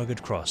Old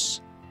Rugged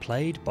Cross,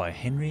 played by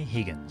Henry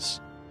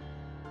Higgins.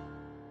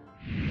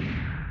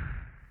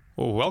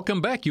 Well,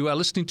 welcome back. You are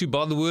listening to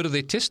By the Word of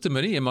Their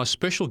Testimony, and my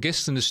special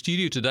guest in the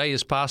studio today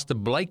is Pastor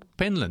Blake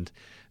Penland.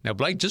 Now,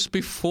 Blake, just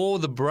before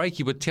the break,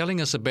 you were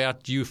telling us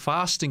about you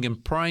fasting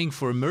and praying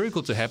for a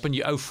miracle to happen.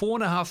 You owe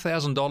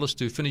 $4,500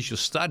 to finish your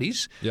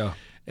studies. Yeah.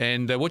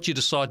 And what you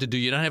decide to do,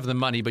 you don't have the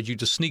money, but you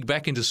just sneak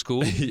back into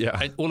school. Yeah.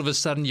 And all of a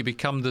sudden, you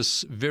become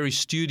this very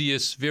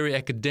studious, very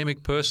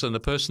academic person, a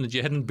person that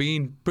you hadn't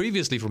been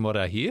previously, from what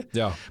I hear.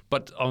 Yeah.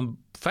 But I'm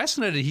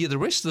fascinated to hear the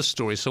rest of the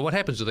story. So what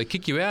happens? Do they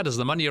kick you out? Does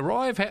the money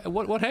arrive?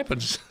 What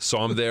happens? So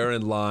I'm there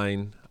in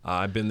line.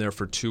 I've been there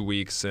for 2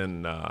 weeks,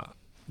 and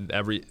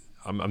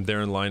I'm there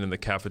in line in the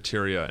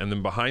cafeteria. And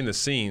then behind the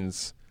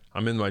scenes,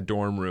 I'm in my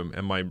dorm room,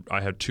 and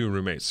I had 2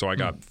 roommates, so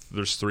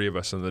there's 3 of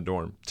us in the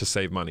dorm to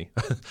save money.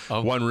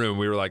 One room,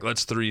 we were like,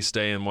 let's 3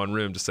 stay in one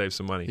room to save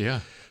some money.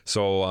 Yeah.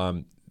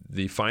 So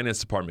the finance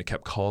department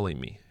kept calling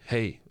me,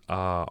 hey,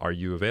 are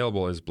you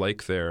available? Is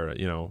Blake there?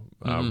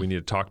 We need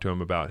to talk to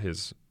him about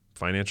his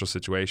financial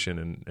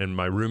situation. And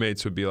my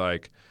roommates would be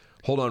like,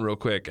 hold on real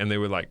quick, and they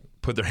would like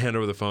put their hand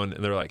over the phone,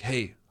 and they're like,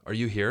 hey, are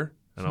you here?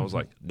 And I was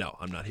like, no,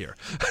 I'm not here.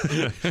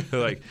 They're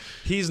like,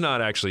 he's not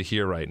actually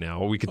here right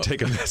now. We could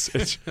take a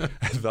message.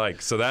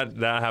 So that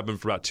happened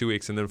for about 2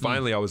 weeks. And then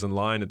finally I was in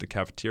line at the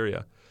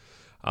cafeteria.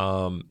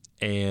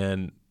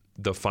 And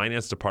the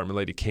finance department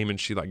lady came and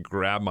she like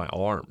grabbed my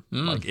arm,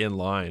 like in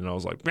line. And I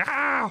was like,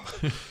 ah!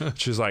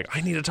 She was like,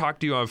 I need to talk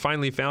to you. I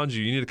finally found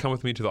you. You need to come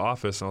with me to the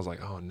office. And I was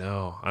like, oh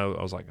no. I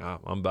was like,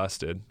 I'm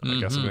busted.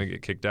 I guess I'm going to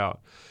get kicked out.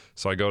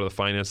 So I go to the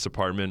finance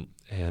department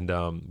and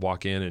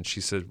walk in, and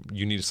she said,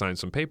 you need to sign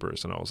some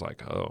papers. And I was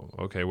like, oh,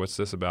 okay, what's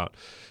this about?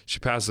 She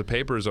passed the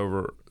papers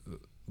over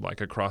like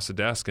across the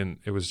desk, and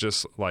it was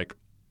just like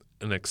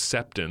an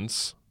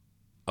acceptance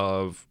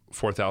of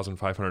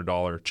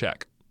 $4,500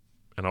 check.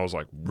 And I was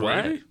like,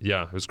 what? Really?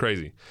 Yeah, it was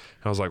crazy.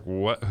 And I was like,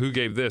 what? Who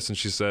gave this? And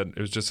she said,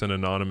 it was just an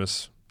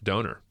anonymous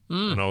donor.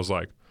 And I was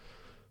like,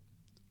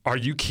 are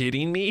you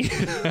kidding me?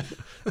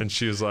 And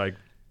she was like,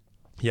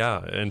 yeah.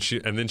 And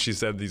then she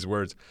said these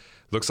words,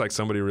 looks like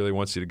somebody really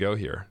wants you to go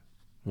here.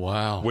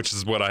 Wow. Which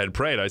is what I had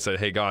prayed. I said,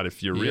 hey, God,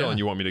 if you're real and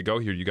you want me to go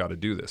here, you got to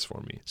do this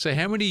for me. So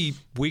how many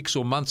weeks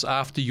or months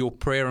after your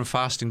prayer and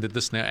fasting did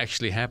this now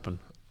actually happen?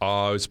 It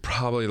was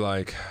probably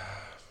like...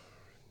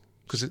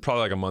 Because it's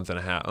probably like a month and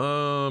a half.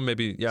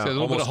 Maybe, yeah. So a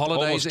little bit of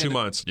holidays. Almost 2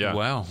 months, yeah.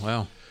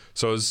 Wow.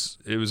 So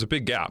it was a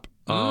big gap.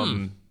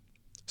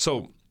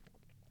 So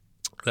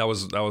that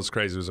was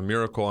crazy. It was a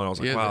miracle, and I was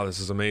like, wow, this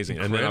is amazing.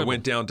 Incredible. And then I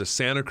went down to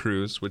Santa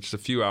Cruz, which is a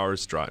few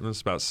hours drive. It's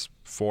about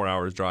 4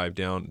 hours drive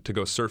down to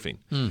go surfing.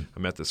 I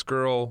met this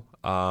girl.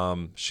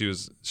 She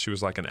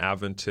was like an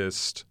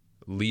Adventist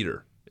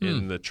leader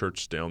in the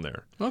church down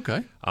there.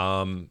 Okay.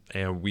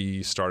 And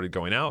we started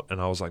going out, and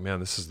I was like,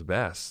 man, this is the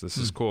best. This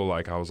is cool.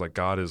 Like, I was like,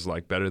 God is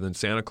like better than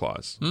Santa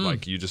Claus.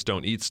 Like, you just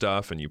don't eat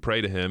stuff, and you pray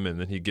to him, and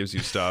then he gives you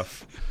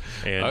stuff.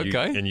 And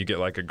you get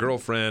like a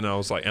girlfriend. I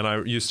was like, and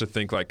I used to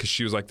think like, because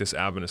she was like this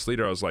Adventist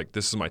leader, I was like,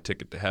 this is my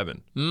ticket to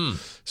heaven.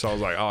 So I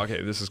was like, oh,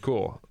 okay, this is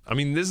cool. I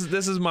mean, this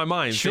is my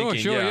mind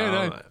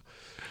thinking.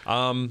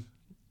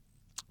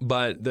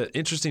 But the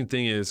interesting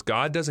thing is,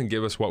 God doesn't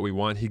give us what we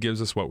want. He gives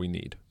us what we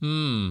need.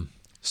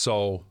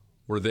 So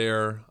we're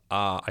there.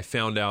 I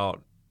found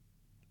out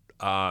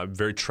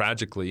very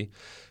tragically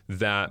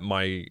that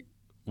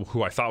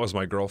who I thought was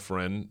my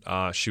girlfriend,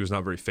 she was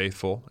not very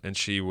faithful, and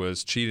she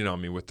was cheating on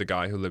me with the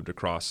guy who lived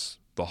across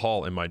the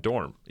hall in my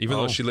dorm. Even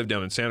though she lived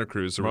down in Santa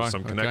Cruz, there was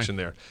some connection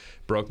there.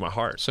 Broke my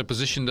heart. So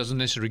position doesn't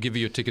necessarily give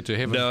you a ticket to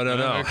heaven? No.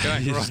 Okay,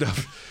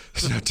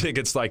 There's no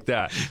tickets like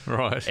that.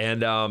 Right.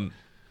 And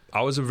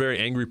I was a very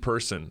angry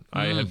person.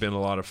 I had been in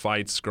a lot of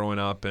fights growing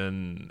up,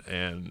 and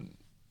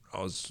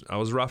I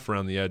was rough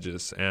around the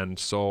edges, and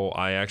so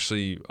I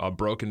actually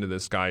broke into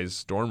this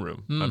guy's dorm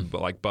room. I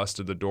like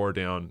busted the door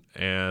down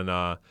and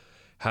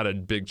had a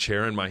big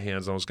chair in my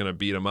hands. I was going to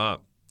beat him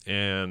up,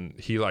 and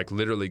he like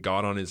literally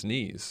got on his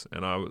knees,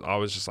 and I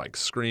was just like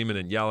screaming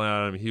and yelling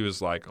at him. He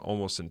was like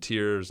almost in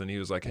tears, and he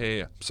was like, "Hey,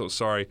 I'm so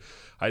sorry.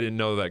 I didn't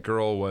know that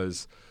girl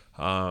was."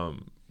 I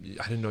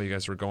didn't know you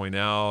guys were going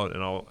out,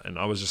 and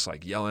I was just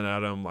like yelling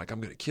at him like, I'm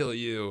going to kill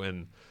you,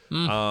 and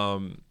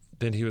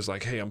then he was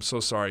like, hey, I'm so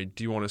sorry.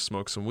 Do you want to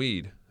smoke some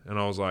weed? And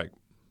I was like,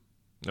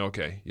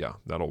 okay, yeah,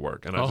 that'll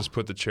work. And I just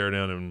put the chair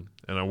down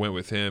and I went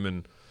with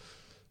him.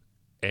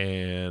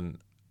 And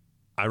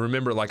I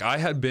remember like I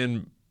had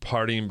been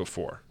partying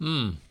before,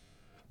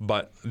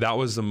 but that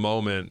was the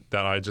moment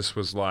that I just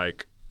was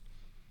like,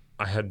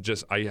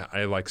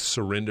 I like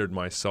surrendered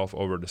myself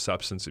over to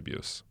substance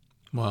abuse.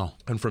 Wow.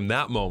 And from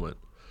that moment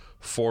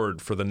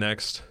forward for the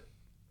next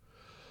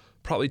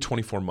probably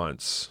 24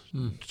 months,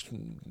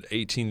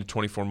 18 to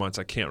 24 months.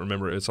 I can't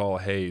remember. It's all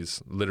a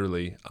haze,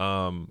 literally.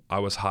 I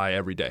was high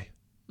every day,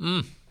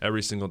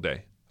 every single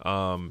day,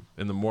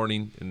 in the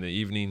morning, in the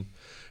evening.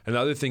 And the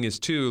other thing is,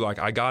 too, like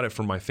I got it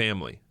from my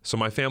family. So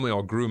my family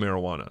all grew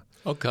marijuana.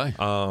 Okay.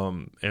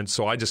 And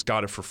so I just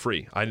got it for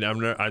free.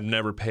 I've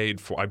never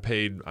paid for.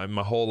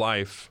 My whole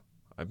life.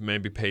 I've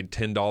maybe paid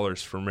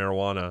 $10 for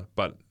marijuana,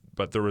 but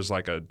there was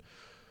like a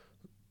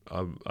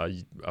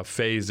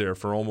phase there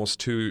for almost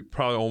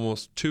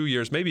 2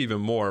 years, maybe even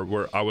more,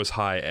 where I was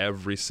high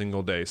every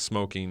single day,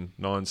 smoking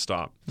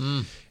nonstop.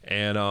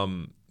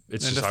 And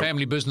it's and just, the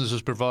family business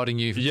was providing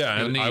you.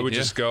 Yeah, and need, I would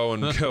just go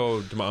and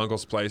go to my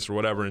uncle's place or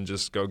whatever, and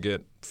just go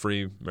get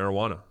free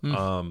marijuana.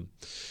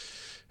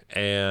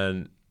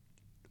 And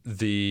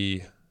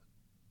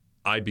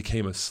I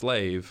became a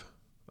slave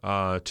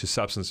to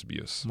substance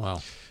abuse.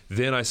 Wow.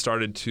 Then I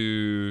started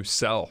to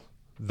sell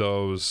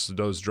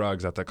those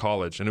drugs at the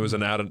college, and it was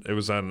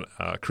an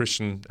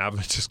Christian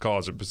Adventist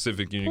college, a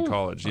Pacific Union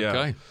College. Yeah.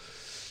 Okay.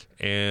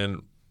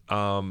 And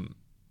I'm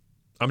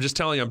just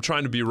telling you, I'm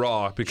trying to be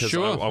raw because I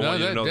want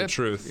you to know the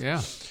truth.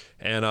 Yeah.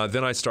 And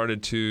then I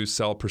started to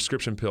sell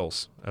prescription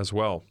pills as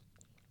well.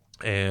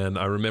 And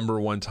I remember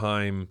one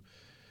time,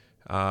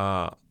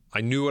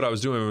 I knew what I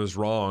was doing was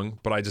wrong,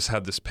 but I just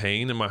had this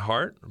pain in my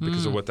heart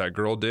because of what that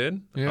girl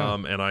did. Yeah.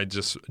 And I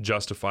just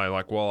justify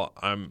like, well,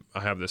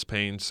 I have this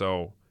pain,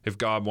 so if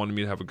God wanted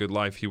me to have a good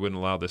life, He wouldn't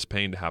allow this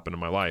pain to happen in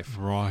my life.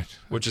 Right.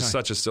 Which is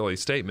such a silly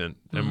statement,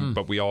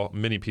 but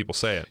many people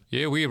say it.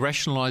 Yeah, we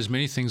rationalize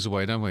many things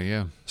away, don't we?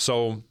 Yeah.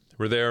 So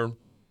we're there.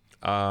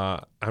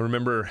 I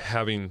remember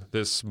having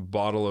this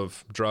bottle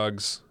of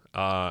drugs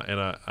and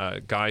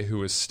a guy who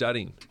was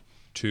studying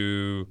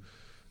to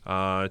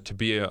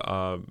be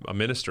a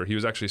minister. He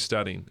was actually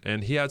studying,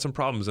 and he had some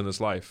problems in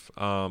his life.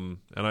 And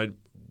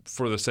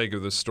for the sake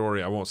of this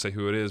story, I won't say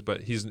who it is,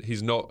 but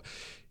he's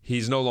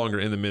no longer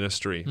in the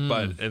ministry.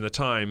 But in the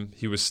time,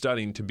 he was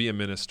studying to be a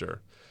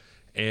minister.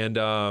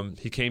 And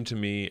he came to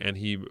me, and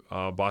he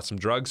bought some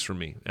drugs for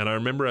me. And I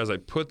remember as I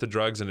put the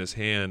drugs in his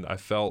hand, I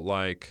felt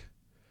like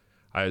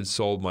I had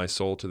sold my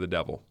soul to the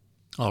devil.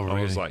 Oh,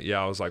 really?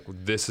 I was like,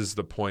 this is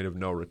the point of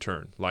no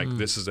return. Like,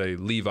 this is a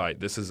Levite.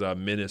 This is a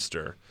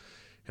minister.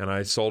 And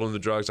I sold him the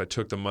drugs. I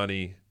took the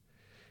money,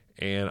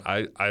 And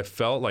I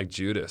felt like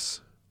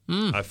Judas.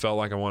 I felt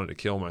like I wanted to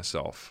kill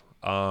myself.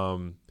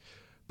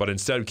 But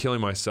instead of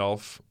killing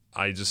myself,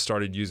 I just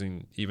started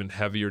using even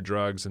heavier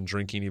drugs and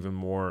drinking even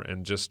more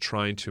and just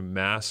trying to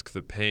mask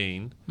the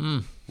pain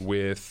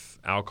with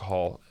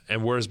alcohol.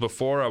 And whereas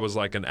before I was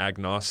like an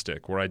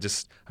agnostic, where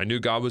I knew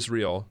God was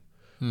real,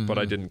 but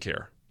I didn't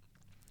care.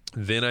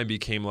 Then I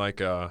became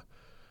like a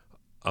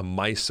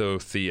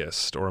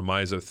misotheist or a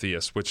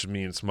misotheist, which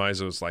means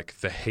miso is like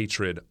the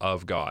hatred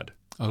of God.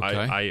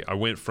 Okay. I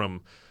went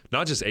from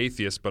not just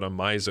atheist, but a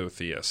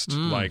misotheist,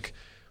 like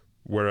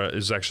where it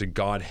was actually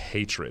God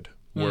hatred,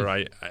 where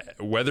I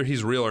whether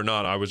he's real or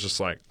not, I was just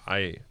like,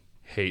 I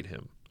hate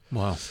him.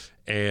 Wow.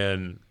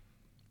 And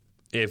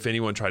if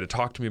anyone tried to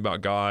talk to me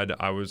about God,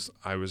 I was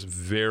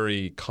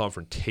very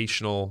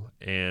confrontational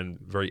and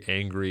very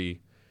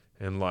angry,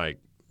 and like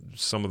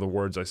some of the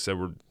words I said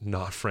were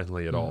not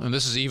friendly at all. And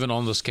this is even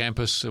on this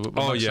campus.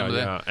 Oh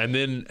yeah. And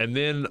then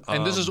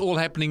and this is all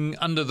happening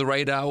under the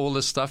radar. All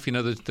this stuff, you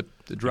know, the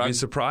drug. I'd be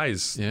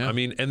surprised. Yeah. I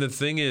mean, and the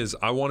thing is,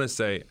 I want to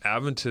say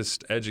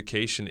Adventist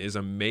education is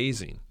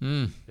amazing.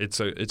 It's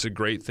a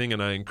great thing,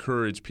 and I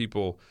encourage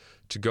people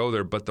to go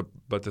there. But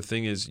the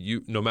thing is,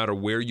 no matter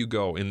where you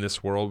go in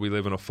this world, we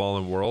live in a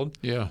fallen world.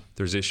 Yeah,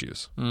 there's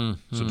issues.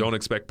 So don't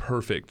expect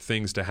perfect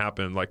things to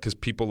happen. Like, because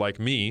people like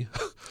me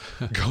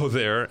go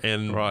there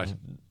and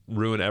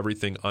ruin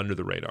everything under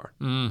the radar.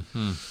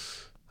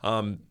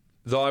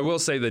 Though I will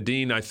say the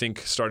dean, I think,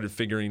 started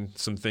figuring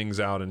some things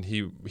out, and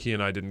he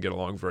and I didn't get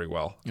along very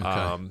well.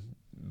 Okay.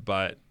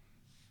 But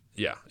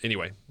yeah,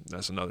 anyway,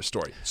 that's another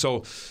story.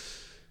 So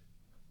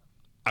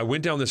I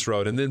went down this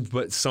road,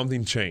 but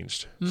something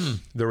changed.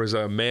 There was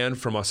a man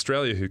from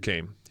Australia who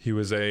came. He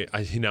was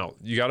now,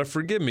 you got to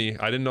forgive me,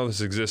 I didn't know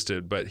this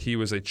existed, but he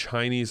was a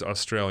Chinese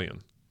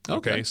Australian.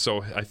 Okay.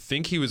 So I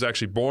think he was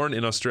actually born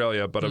in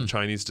Australia, but of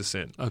Chinese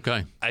descent.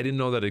 Okay. I didn't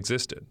know that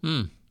existed.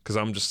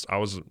 Because I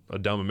was a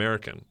dumb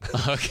American.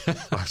 Okay.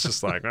 I was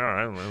just like, all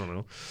right, I don't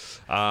know.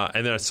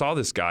 And then I saw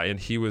this guy, and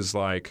he was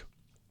like,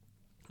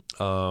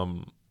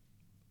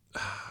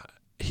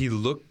 he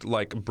looked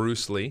like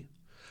Bruce Lee,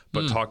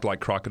 but talked like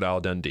Crocodile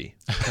Dundee.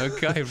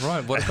 Okay,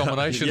 right. What a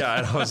combination. Yeah,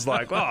 and I was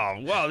like, oh,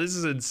 wow, this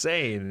is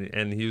insane.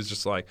 And he was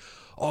just like,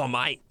 oh,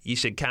 mate, you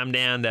should come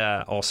down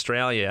to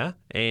Australia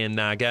and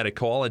go to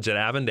college at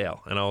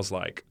Avondale. And I was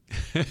like,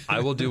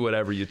 I will do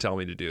whatever you tell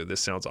me to do.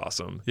 This sounds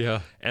awesome. Yeah.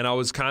 And I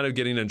was kind of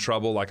getting in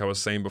trouble, like I was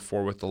saying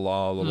before, with the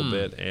law a little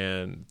bit,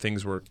 and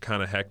things were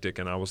kind of hectic.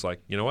 And I was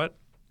like, you know what?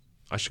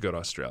 I should go to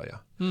Australia.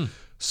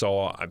 So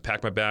I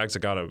packed my bags. I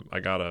got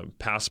a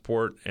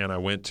passport, and I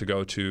went to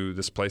go to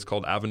this place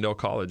called Avondale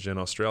College in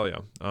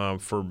Australia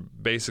for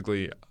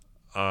basically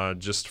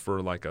just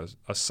for like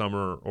a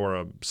summer or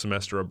a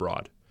semester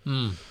abroad.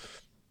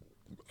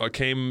 I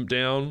came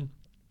down,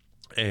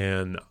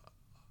 and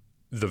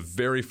the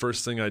very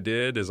first thing I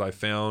did is I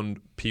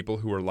found people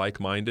who were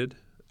like-minded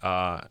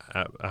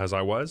as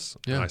I was.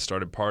 Yeah. And I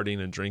started partying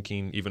and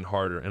drinking even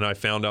harder. And I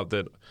found out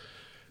that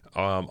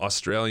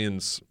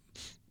Australians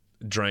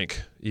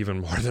drank even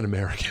more than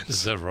Americans.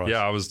 Is that right? Yeah,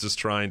 I was just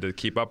trying to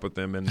keep up with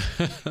them. And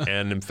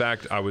and in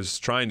fact, I was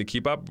trying to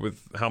keep up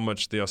with how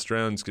much the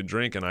Australians could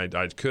drink, and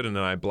I couldn't,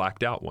 and I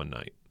blacked out one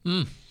night.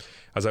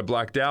 As I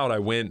blacked out,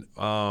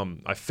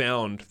 I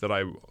found that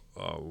I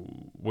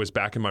was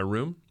back in my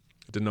room.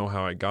 I didn't know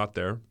how I got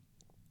there.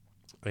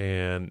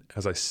 And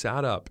as I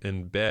sat up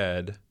in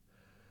bed,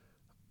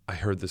 I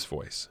heard this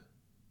voice.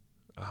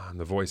 And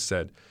the voice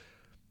said,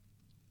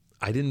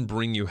 I didn't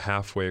bring you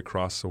halfway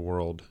across the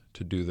world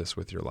to do this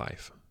with your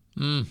life.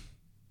 And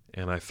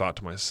I thought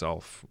to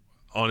myself,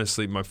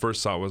 honestly, my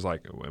first thought was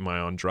like, am I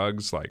on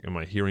drugs? Like, am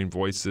I hearing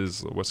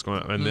voices? What's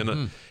going on? And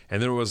then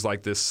it was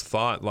like this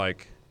thought,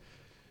 like,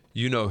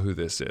 you know who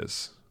this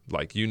is.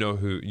 Like, you know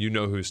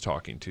who's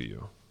talking to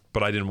you.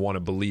 But I didn't want to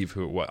believe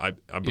who it was.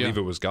 I believe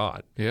it was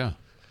God. Yeah.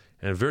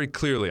 And very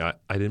clearly, I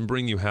didn't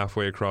bring you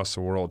halfway across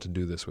the world to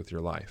do this with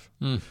your life.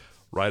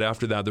 Right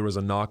after that, there was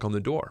a knock on the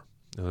door.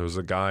 And there was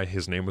a guy,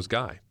 his name was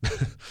Guy.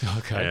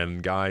 Okay.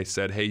 And Guy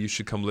said, hey, you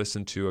should come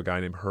listen to a guy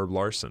named Herb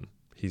Larson.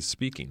 He's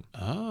speaking.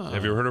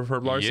 Have you ever heard of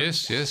Herb Larson?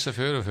 Yes, I've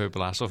heard of Herb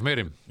Larson. I've met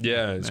him.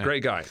 Yeah, it's a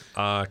great guy,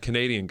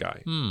 Canadian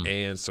guy.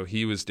 And so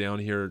he was down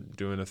here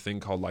doing a thing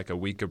called like a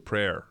week of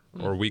prayer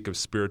or a week of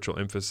spiritual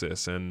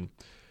emphasis. And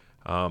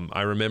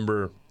I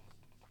remember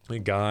a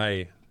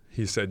guy,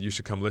 he said, you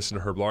should come listen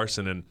to Herb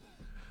Larson. And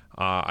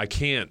I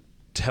can't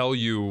tell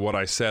you what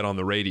I said on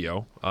the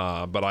radio,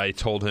 but I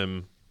told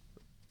him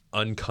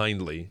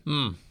unkindly,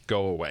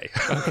 go away.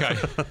 Okay.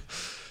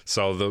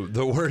 So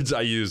the words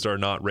I used are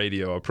not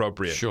radio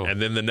appropriate. Sure. And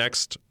then the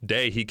next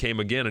day he came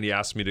again and he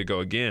asked me to go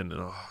again.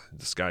 And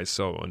this guy's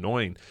so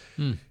annoying.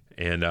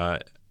 And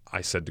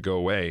I said to go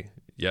away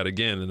yet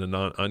again in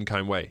an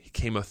unkind way. He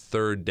came a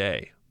third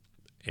day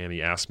and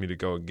he asked me to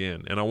go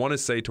again. And I want to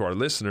say to our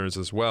listeners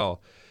as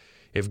well,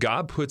 if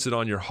God puts it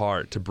on your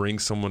heart to bring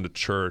someone to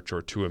church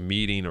or to a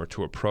meeting or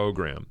to a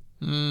program,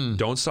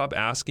 don't stop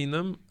asking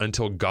them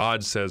until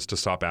God says to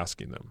stop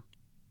asking them.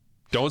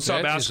 Don't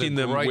stop asking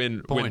them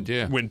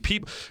when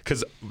people,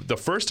 because the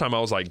first time I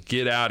was like,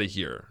 get out of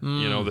here.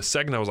 The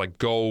second I was like,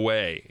 go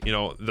away.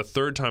 The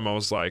third time I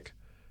was like,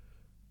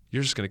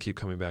 you're just going to keep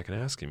coming back and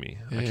asking me.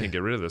 I can't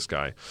get rid of this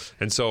guy.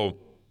 And so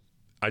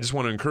I just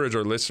want to encourage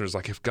our listeners,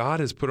 like if God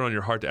has put it on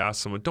your heart to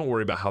ask someone, don't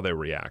worry about how they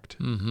react.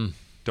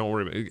 Don't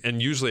worry about it.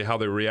 And usually how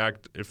they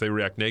react, if they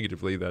react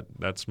negatively,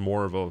 that's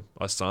more of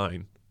a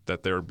sign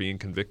that they're being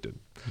convicted.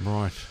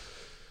 Right.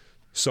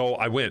 So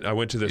I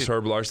went to this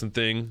Herb Larson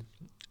thing.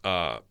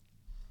 And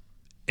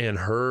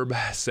Herb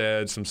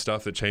said some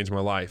stuff that changed my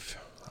life.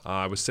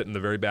 I was sitting in the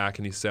very back,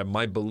 and he said,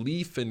 my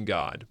belief in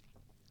God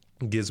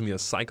gives me a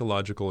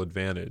psychological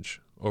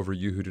advantage over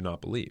you who do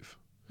not believe.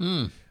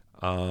 And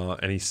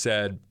he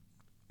said,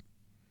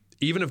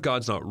 even if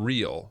God's not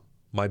real,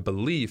 my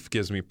belief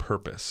gives me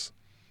purpose.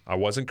 I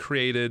wasn't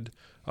created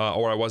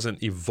or I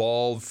wasn't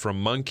evolved from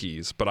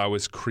monkeys, but I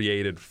was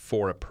created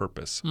for a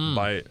purpose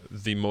by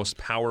the most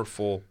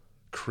powerful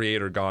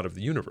creator God of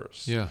the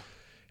universe. Yeah.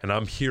 And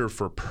I'm here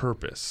for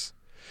purpose.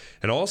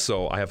 And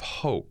also, I have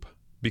hope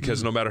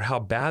because no matter how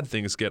bad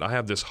things get, I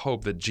have this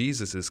hope that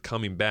Jesus is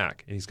coming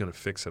back and he's going to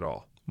fix it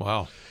all.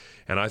 Wow.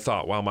 And I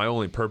thought, wow, my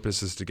only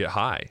purpose is to get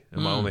high.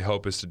 And my only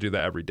hope is to do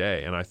that every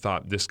day. And I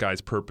thought this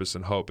guy's purpose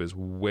and hope is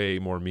way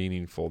more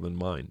meaningful than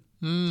mine.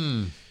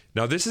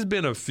 Now, this had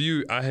been a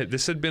few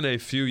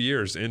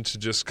years into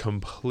just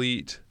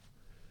complete,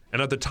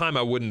 and at the time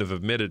I wouldn't have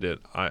admitted it,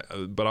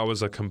 but I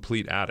was a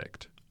complete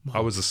addict. I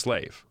was a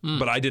slave,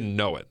 but I didn't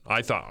know it.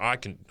 I thought I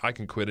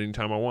can quit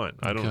anytime I want.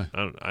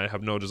 I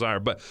have no desire.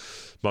 But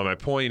my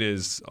point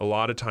is, a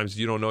lot of times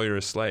you don't know you're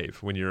a slave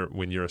when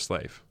you're a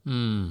slave.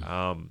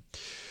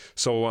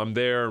 So I'm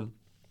there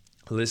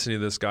listening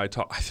to this guy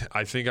talk.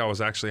 I think I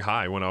was actually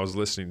high when I was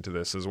listening to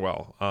this as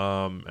well.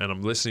 And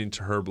I'm listening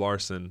to Herb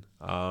Larson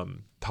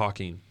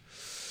talking,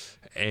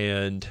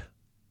 and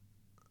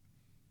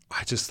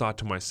I just thought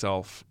to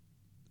myself,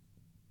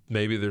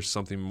 maybe there's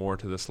something more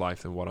to this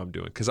life than what I'm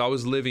doing. Because I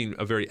was living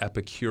a very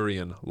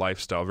Epicurean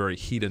lifestyle, very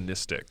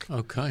hedonistic.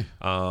 Okay.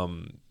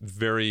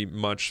 Very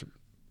much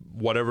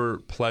whatever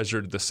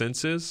pleasured the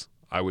senses,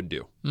 I would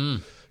do.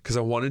 Because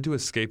I wanted to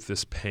escape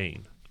this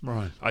pain.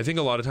 Right. I think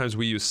a lot of times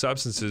we use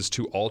substances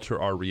to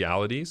alter our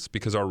realities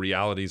because our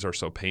realities are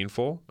so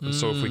painful. And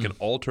so if we can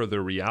alter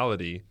the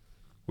reality,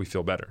 we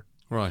feel better.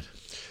 Right.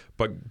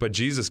 But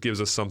Jesus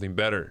gives us something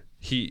better.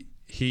 He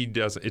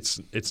does.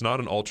 It's not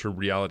an altered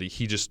reality.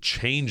 He just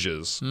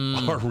changes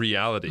our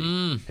reality,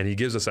 and he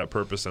gives us that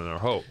purpose and our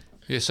hope.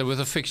 Yeah. So with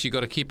a fix, you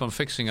got to keep on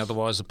fixing,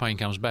 otherwise the pain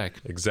comes back.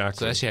 Exactly.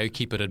 So that's how you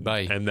keep it at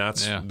bay. And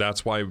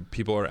that's why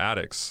people are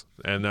addicts,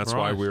 and that's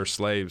why we're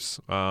slaves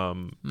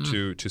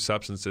to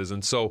substances.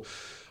 And so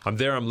I'm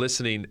there, I'm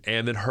listening,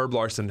 and then Herb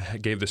Larson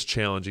gave this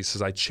challenge. He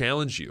says, "I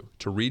challenge you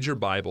to read your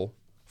Bible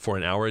for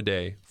an hour a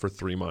day for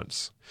 3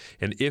 months.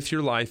 And if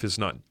your life is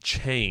not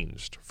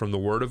changed from the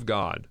Word of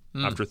God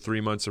after 3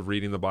 months of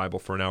reading the Bible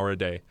for an hour a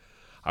day,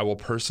 I will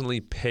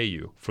personally pay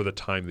you for the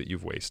time that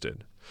you've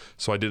wasted."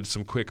 So I did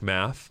some quick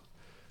math,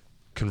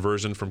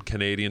 conversion from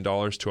Canadian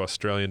dollars to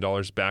Australian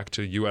dollars back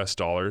to U.S.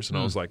 dollars, and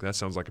I was like, that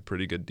sounds like a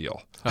pretty good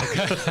deal.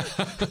 Okay.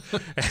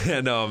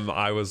 And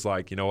I was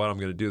like, you know what, I'm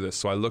going to do this.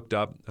 So I looked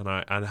up, and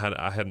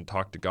I hadn't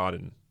talked to God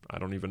in I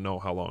don't even know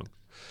how long.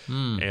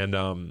 And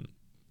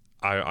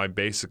I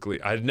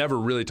had never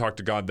really talked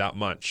to God that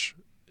much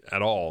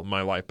at all in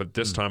my life. But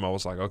this time I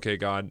was like, okay,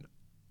 God,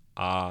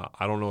 I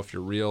don't know if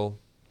you're real.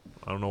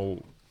 I don't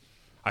know.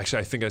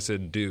 Actually, I think I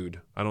said, dude.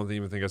 I don't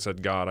even think I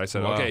said God. I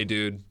said, okay,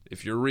 dude,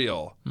 if you're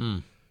real,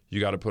 you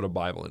got to put a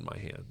Bible in my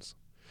hands.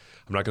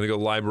 I'm not going to go to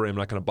the library. I'm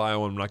not going to buy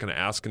one. I'm not going to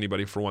ask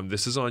anybody for one.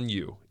 This is on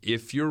you.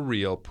 If you're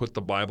real, put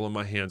the Bible in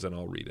my hands and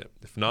I'll read it.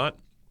 If not,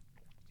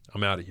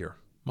 I'm out of here.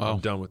 Wow. I'm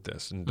done with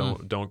this, and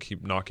don't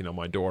keep knocking on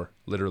my door,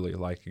 literally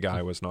like a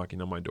guy was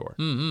knocking on my door.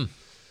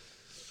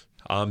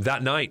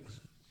 That night,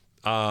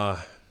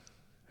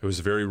 it was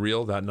very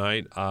real. That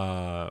night,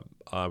 I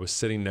was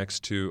sitting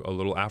next to a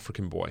little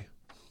African boy.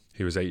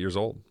 He was 8 years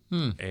old,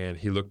 and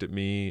he looked at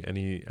me,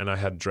 and I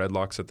had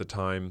dreadlocks at the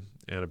time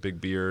and a big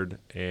beard,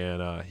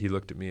 and he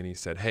looked at me and he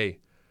said, "Hey,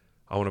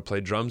 I want to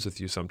play drums with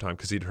you sometime,"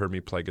 because he'd heard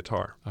me play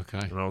guitar. Okay,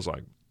 and I was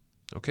like,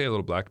 okay,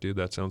 little black dude,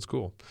 that sounds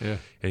cool. Yeah.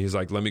 And he's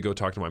like, let me go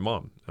talk to my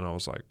mom. And I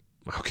was like,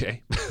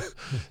 okay.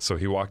 So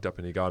he walked up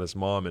and he got his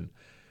mom,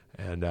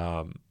 and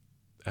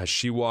as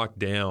she walked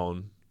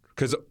down,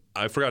 because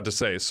I forgot to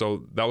say,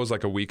 so that was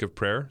like a week of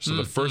prayer. So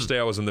the first day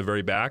I was in the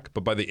very back,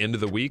 but by the end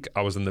of the week,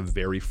 I was in the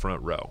very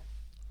front row.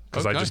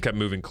 Because I just kept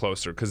moving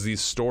closer. Because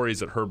these stories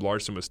that Herb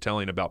Larson was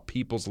telling about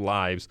people's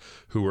lives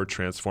who were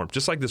transformed,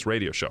 just like this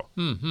radio show,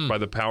 by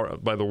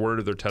the word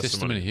of their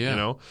testimony. You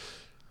know?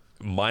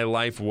 My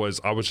life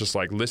I was just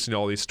like listening to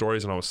all these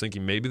stories, and I was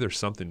thinking maybe there's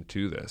something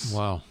to this.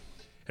 Wow.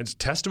 And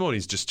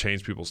testimonies just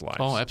change people's lives.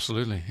 Oh,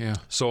 absolutely, yeah.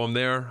 So I'm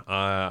there,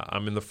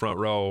 I'm in the front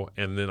row,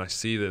 and then I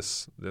see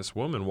this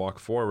woman walk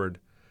forward.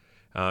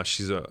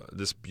 She's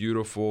this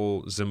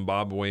beautiful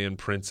Zimbabwean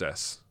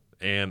princess,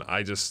 and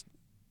I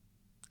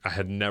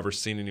had never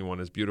seen anyone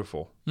as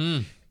beautiful.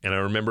 And I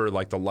remember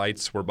like the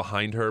lights were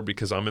behind her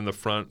because I'm in the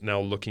front now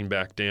looking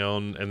back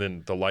down, and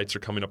then the lights are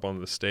coming up on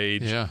the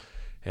stage. Yeah.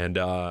 And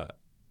I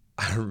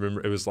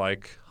remember it was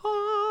like,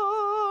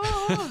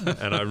 ah!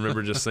 And I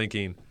remember just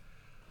thinking,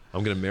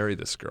 I'm going to marry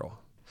this girl.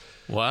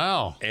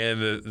 Wow.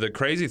 And the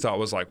crazy thought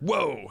was like,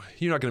 whoa,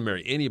 you're not going to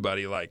marry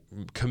anybody. Like,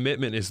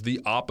 commitment is the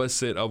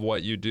opposite of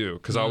what you do.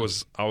 Because I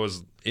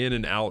was in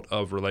and out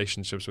of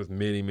relationships with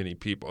many, many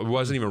people. It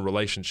wasn't even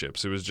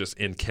relationships. It was just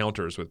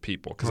encounters with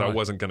people because I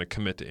wasn't going to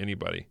commit to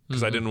anybody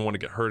because I didn't want to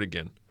get hurt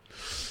again.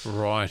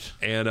 Right.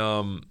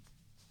 And,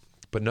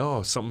 but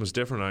no, something was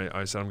different.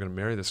 I said, I'm going to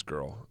marry this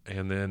girl.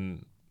 And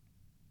then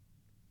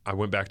I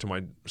went back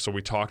to so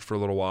we talked for a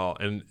little while.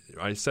 And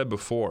I said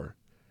before,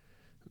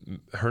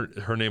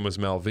 her name was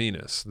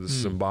Malvinas, the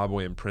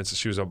Zimbabwean princess.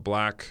 She was a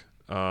black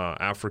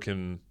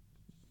African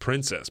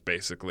princess,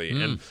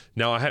 basically. And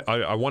now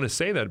I want to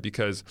say that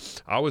because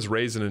I was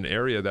raised in an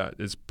area that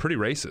is pretty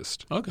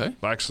racist. Okay.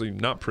 Actually,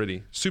 not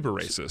pretty, super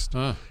racist.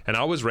 And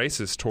I was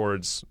racist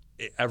towards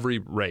every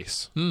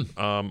race.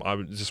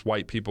 Just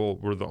white people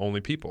were the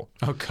only people.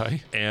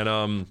 Okay.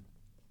 And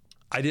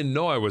I didn't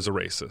know I was a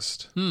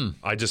racist.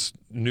 I just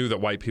knew that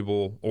white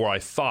people, or I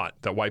thought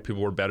that white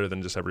people were better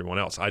than just everyone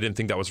else. I didn't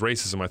think that was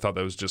racism. I thought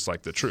that was just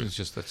like the truth. It's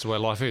just that's the way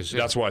life is.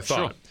 Yeah. That's what I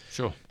thought.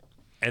 Sure.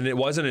 And it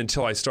wasn't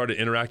until I started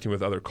interacting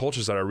with other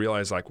cultures that I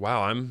realized, like,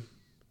 wow, I'm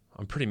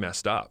pretty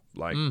messed up.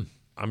 Like,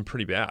 I'm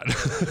pretty bad.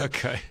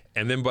 Okay.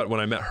 And then, but when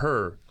I met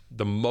her,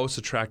 the most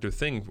attractive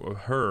thing with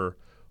her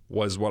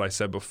was what I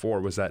said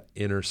before, was that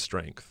inner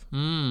strength.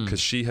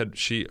 Because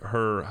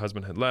her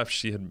husband had left.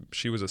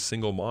 She was a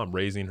single mom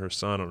raising her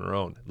son on her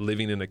own,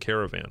 living in a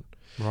caravan.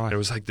 Right. And it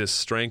was like this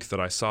strength that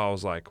I saw. I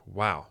was like,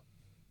 wow,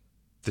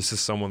 this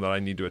is someone that I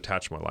need to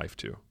attach my life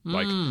to.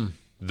 Like,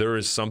 there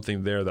is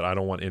something there that I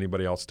don't want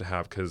anybody else to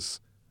have because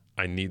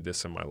I need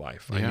this in my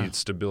life. Yeah. I need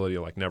stability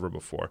like never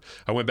before.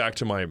 I went back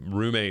to my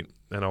roommate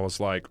and I was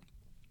like,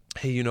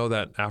 hey, you know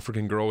that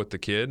African girl with the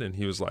kid? And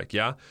he was like,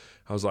 yeah.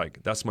 I was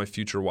like, that's my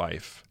future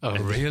wife. Oh,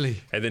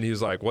 really? And then he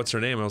was like, what's her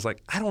name? And I was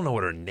like, I don't know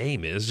what her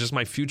name is, just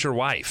my future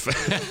wife.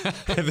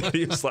 And then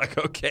he was like,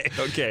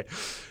 okay.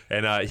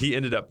 And he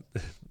ended up,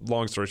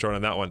 long story short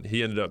on that one,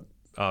 he ended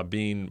up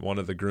being one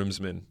of the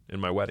groomsmen in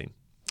my wedding.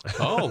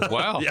 Oh,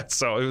 wow. Yeah,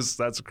 so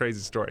that's a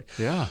crazy story.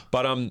 Yeah.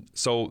 But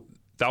so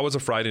that was a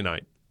Friday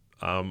night.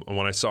 And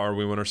when I saw her,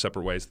 we went our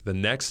separate ways. The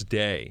next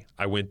day,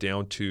 I went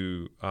down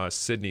to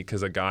Sydney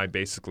because a guy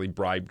basically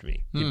bribed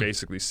me. He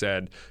basically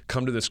said,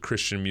 come to this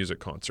Christian music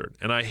concert.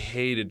 And I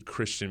hated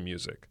Christian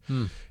music.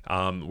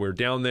 We're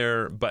down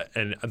there,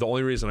 and the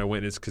only reason I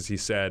went is because he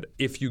said,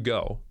 if you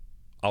go,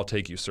 I'll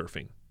take you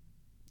surfing.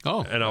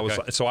 Oh,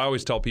 and so I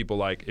always tell people,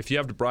 like, if you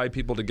have to bribe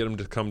people to get them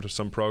to come to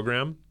some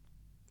program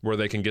where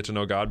they can get to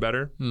know God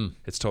better,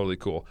 it's totally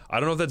cool.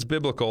 I don't know if that's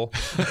biblical,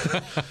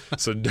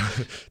 so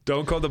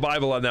don't quote the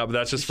Bible on that, but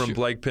that's just from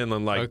Blake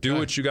Pinland. Like, do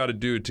what you got to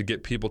do to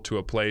get people to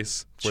a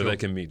place where they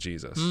can meet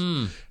Jesus.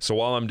 So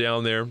while I'm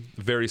down there,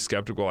 very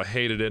skeptical. I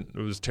hated it.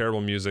 It was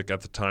terrible music at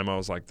the time. I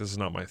was like, this is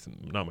not my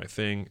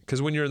thing.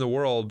 Because when you're in the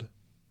world,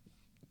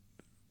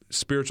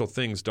 spiritual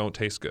things don't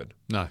taste good.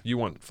 No. You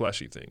want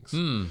fleshy things.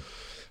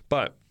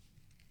 But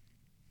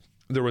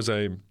there was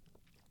a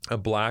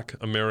black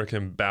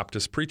American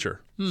Baptist preacher.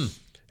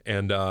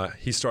 And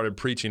he started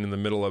preaching in the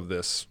middle of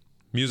this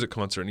music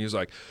concert. And he was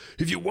like,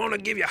 if you want to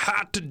give your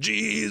heart to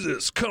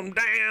Jesus, come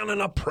down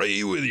and I'll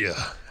pray with you.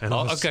 And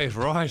okay,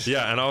 right.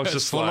 Yeah, and I was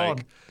just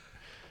like,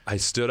 I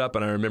stood up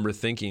and I remember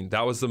thinking,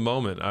 that was the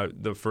moment,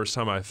 the first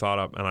time I thought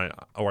up,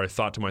 I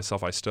thought to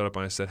myself, I stood up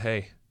and I said,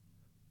 hey,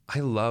 I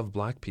love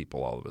black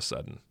people all of a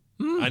sudden.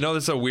 I know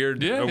that's a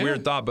weird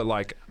thought, but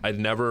like I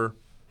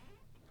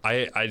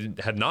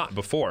had not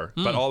before,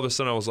 but all of a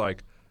sudden I was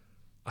like,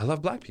 I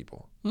love black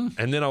people.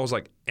 And then I was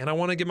like, and I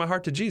want to give my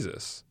heart to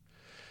Jesus.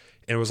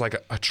 And it was like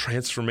a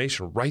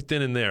transformation right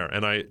then and there.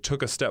 And I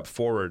took a step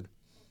forward.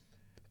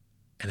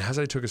 And as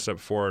I took a step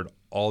forward,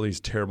 all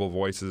these terrible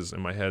voices in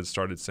my head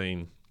started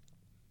saying,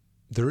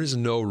 there is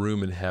no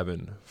room in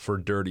heaven for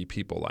dirty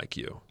people like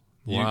you.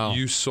 Wow.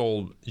 You've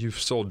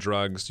sold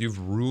drugs. You've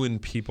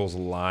ruined people's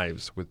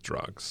lives with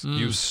drugs.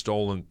 You've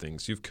stolen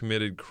things. You've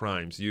committed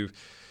crimes.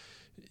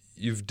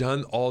 You've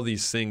done all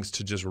these things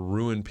to just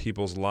ruin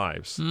people's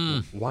lives.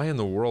 Why in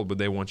the world would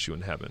they want you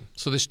in heaven?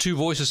 So there's two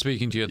voices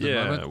speaking to you at the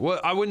moment?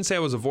 Well, I wouldn't say it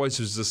was a voice.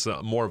 It was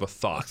just more of a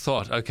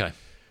thought. Okay.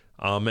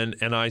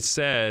 And I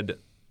said,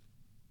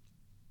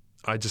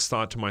 I just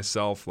thought to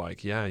myself,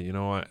 like, yeah, you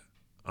know what?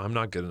 I'm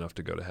not good enough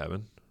to go to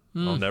heaven.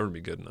 I'll never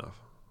be good enough.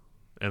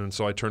 And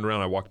so I turned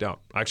around. I walked out.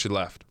 I actually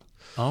left.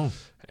 Oh.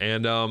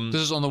 And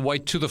this is on the way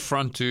to the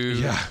front to...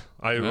 Yeah.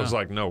 I was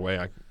like, no way.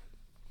 I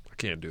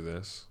can't do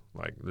this.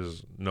 Like,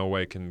 there's no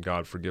way can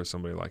God forgive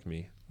somebody like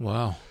me.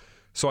 Wow.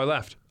 So I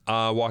left,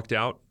 walked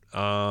out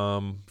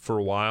for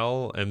a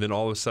while, and then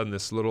all of a sudden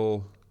this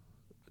little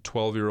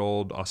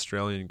 12-year-old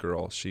Australian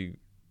girl, she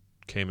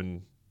came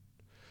and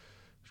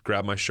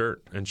grabbed my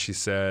shirt, and she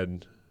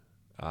said,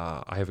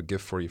 I have a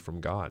gift for you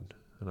from God.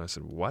 And I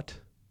said, what?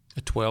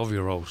 A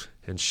 12-year-old.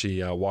 And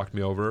she walked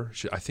me over.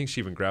 I think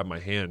she even grabbed my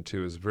hand,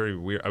 too. It was very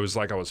weird. I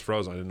was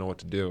frozen. I didn't know what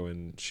to do.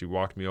 And she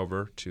walked me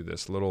over to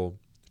this little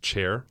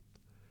chair.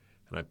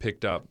 And I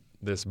picked up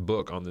this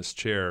book on this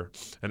chair,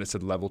 and it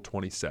said Level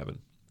 27.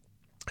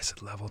 I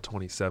said, Level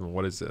 27,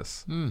 what is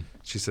this?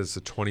 She says,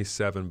 the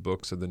 27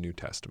 books of the New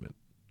Testament.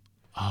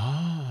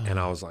 Oh. And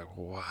I was like,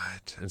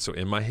 what? And so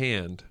in my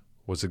hand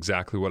was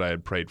exactly what I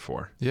had prayed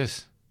for.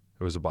 Yes.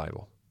 It was a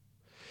Bible.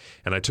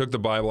 And I took the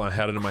Bible, I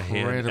had it in my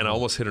hand, and I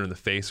almost hit her in the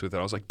face with it.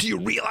 I was like, do you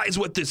realize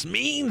what this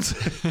means?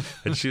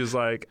 And she was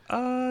like,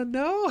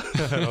 no.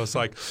 And I was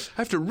like,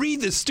 I have to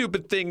read this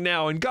stupid thing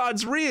now, and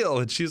God's real.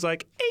 And she's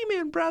like,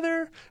 amen,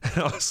 brother. And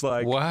I was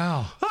like,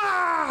 wow.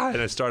 Ah!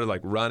 And I started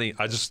like running.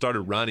 I just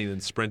started running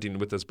and sprinting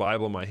with this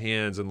Bible in my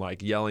hands and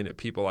like yelling at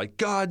people like,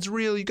 God's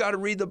real, you got to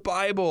read the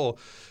Bible.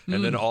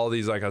 And then all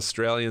these like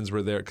Australians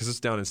were there, because it's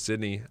down in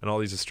Sydney, and all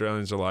these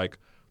Australians are like,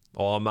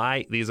 oh,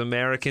 mate, these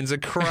Americans are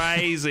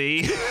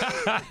crazy.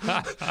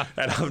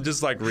 And I'm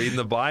just like reading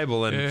the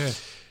Bible. And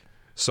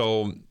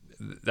so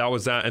that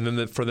was that. And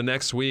then for the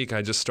next week,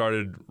 I just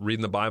started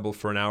reading the Bible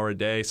for an hour a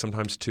day,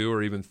 sometimes 2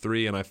 or even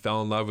 3. And I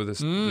fell in love with this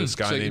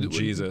guy named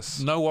Jesus.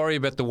 No worry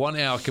about the 1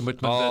 hour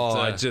commitment.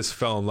 I just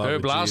fell in love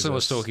with Jesus. Herb Larson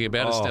was talking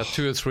about. It's now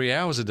 2 or 3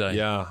 hours a day.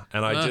 Yeah.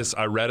 And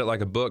I read it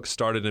like a book,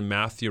 started in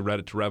Matthew, read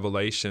it to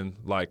Revelation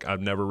like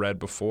I've never read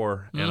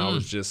before. And I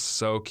was just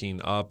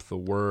soaking up the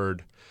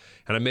word.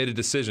 And I made a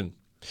decision.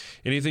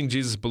 Anything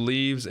Jesus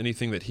believes,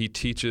 anything that he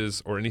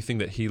teaches, or anything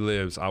that he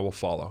lives, I will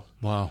follow.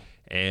 Wow.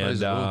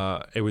 And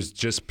it was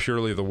just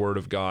purely the word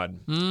of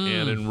God.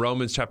 And in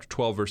Romans chapter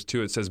 12, verse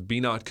 2, it says, be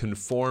not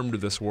conformed to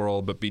this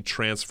world, but be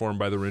transformed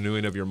by the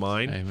renewing of your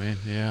mind. Amen.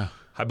 Yeah.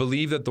 I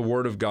believe that the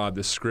word of God,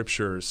 the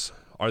scriptures,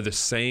 are the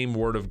same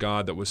word of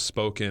God that was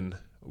spoken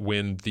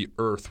when the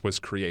earth was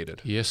created.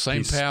 Yes,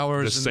 same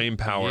powers. The same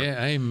power.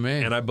 Yeah,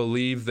 amen. And I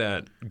believe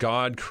that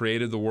God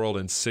created the world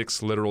in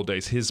 6 literal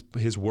days.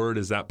 His word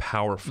is that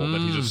powerful that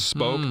he just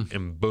spoke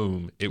and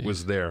boom, it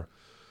was there.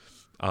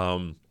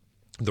 The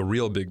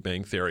real Big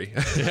Bang Theory.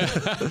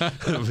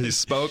 He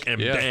spoke and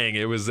bang,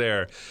 it was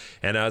there.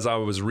 And as I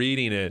was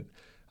reading it,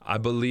 I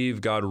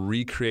believe God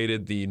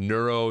recreated the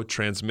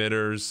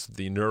neurotransmitters,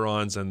 the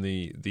neurons, and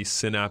the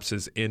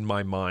synapses in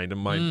my mind, in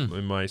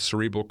my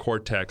cerebral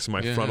cortex,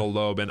 my frontal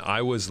lobe. And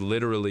I was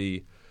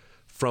literally,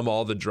 from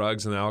all the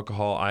drugs and the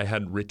alcohol, I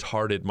had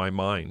retarded my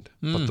mind.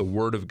 But the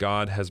Word of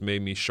God has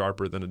made me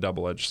sharper than a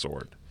double-edged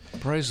sword.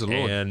 Praise the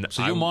Lord. And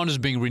so your mind is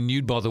being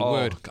renewed by the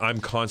Word. I'm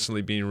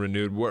constantly being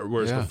renewed,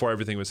 whereas before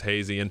everything was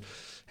hazy. And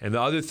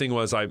the other thing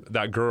was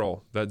that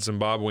girl, that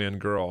Zimbabwean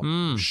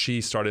girl, she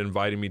started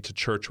inviting me to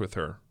church with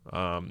her.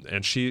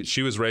 And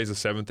she was raised a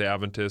Seventh-day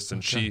Adventist,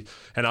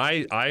 and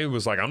I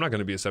was like, I'm not going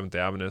to be a Seventh-day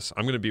Adventist.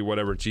 I'm going to be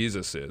whatever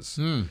Jesus is.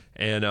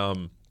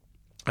 And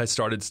I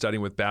started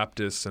studying with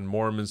Baptists and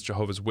Mormons,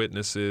 Jehovah's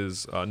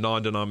Witnesses,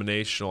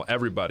 non-denominational,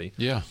 everybody.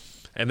 Yeah.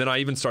 And then I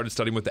even started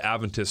studying with the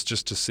Adventists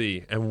just to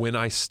see. And when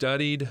I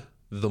studied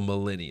the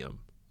millennium,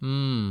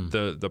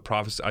 the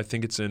prophecy, I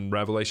think it's in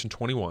Revelation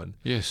 21.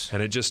 Yes.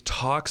 And it just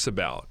talks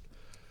about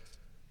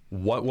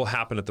what will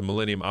happen at the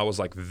millennium. I was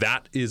like,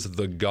 that is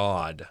the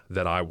God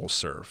that I will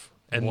serve.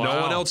 And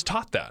no one else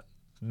taught that.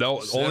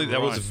 No, only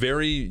that was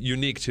very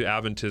unique to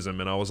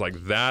Adventism. And I was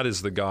like, that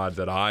is the God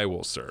that I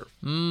will serve.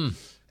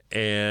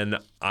 And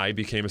I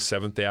became a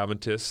Seventh-day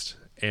Adventist,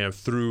 and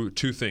through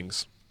 2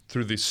 things.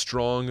 Through the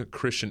strong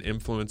Christian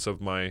influence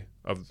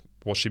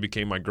she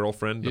became my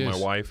girlfriend and my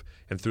wife,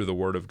 and through the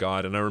Word of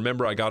God. And I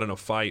remember I got in a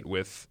fight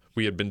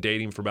we had been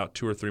dating for about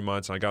 2 or 3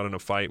 months, and I got in a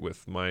fight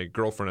with my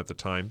girlfriend at the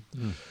time.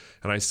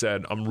 And I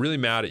said, I'm really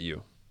mad at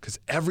you, because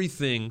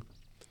everything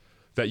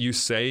that you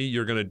say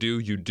you're going to do,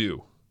 you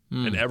do.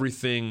 And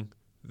everything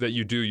that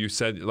you do, you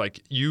said,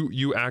 like,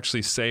 you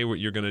actually say what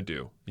you're going to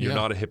do. You're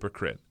not a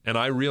hypocrite. And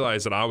I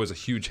realized that I was a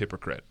huge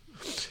hypocrite.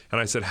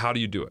 And I said, how do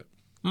you do it?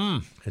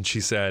 And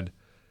she said,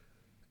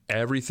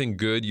 everything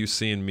good you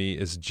see in me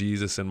is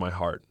Jesus in my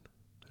heart,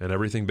 and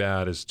everything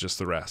bad is just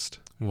the rest.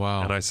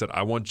 Wow. And I said,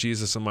 I want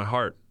Jesus in my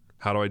heart.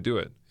 How do I do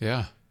it?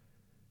 Yeah.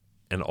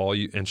 And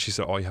she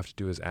said, all you have to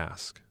do is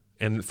ask.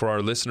 And for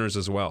our listeners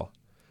as well.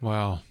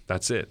 Wow.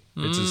 That's it.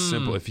 It's as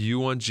simple. If you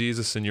want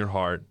Jesus in your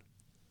heart,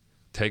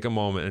 take a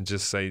moment and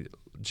just say,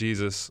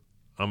 Jesus,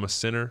 I'm a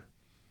sinner.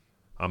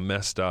 I'm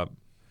messed up.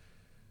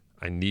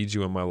 I need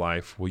you in my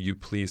life. Will you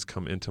please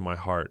come into my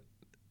heart?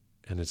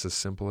 And it's as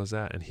simple as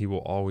that. And he will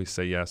always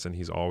say yes, and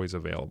he's always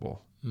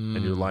available.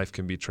 And your life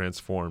can be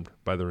transformed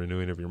by the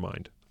renewing of your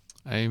mind.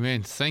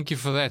 Amen. Thank you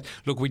for that.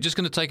 Look, we're just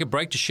going to take a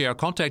break to share our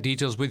contact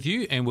details with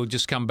you, and we'll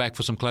just come back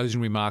for some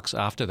closing remarks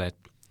after that.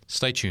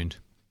 Stay tuned.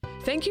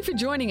 Thank you for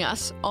joining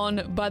us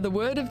on By the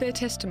Word of Their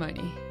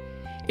Testimony.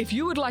 If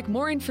you would like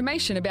more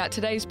information about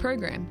today's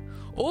program,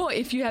 or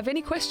if you have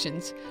any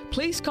questions,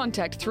 please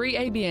contact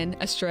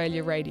 3ABN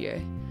Australia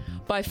Radio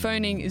by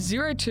phoning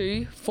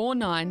 02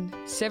 49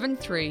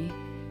 73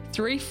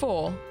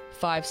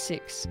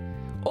 3456.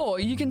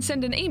 Or you can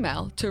send an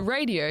email to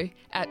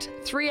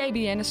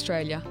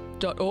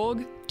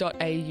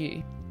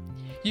radio@3abnaustralia.org.au.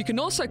 You can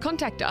also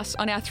contact us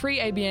on our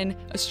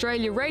 3ABN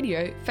Australia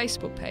Radio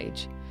Facebook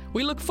page.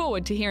 We look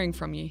forward to hearing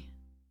from you.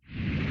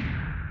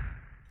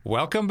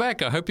 Welcome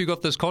back. I hope you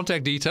got those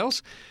contact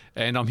details.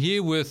 And I'm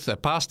here with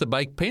Pastor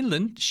Blake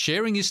Penland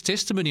sharing his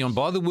testimony on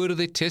By the Word of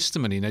Their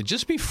Testimony. Now,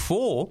 just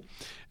before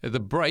the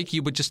break,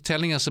 you were just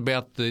telling us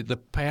about the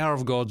power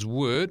of God's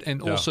Word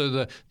and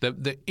also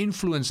the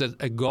influence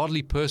that a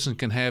godly person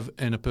can have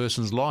in a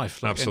person's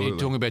life. Absolutely. And you're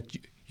talking about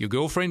your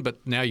girlfriend,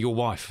 but now your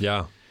wife.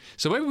 Yeah.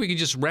 So maybe we can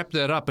just wrap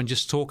that up and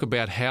just talk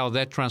about how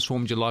that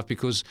transformed your life,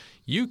 because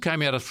you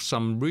came out of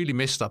some really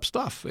messed up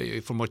stuff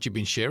from what you've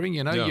been sharing.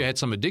 You had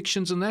some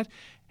addictions and that.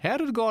 How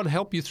did God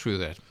help you through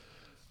that?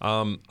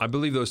 I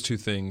believe those two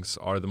things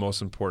are the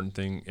most important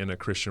thing in a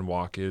Christian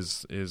walk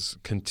is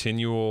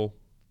continual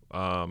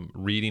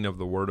reading of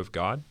the Word of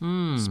God,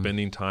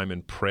 spending time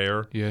in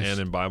prayer and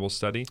in Bible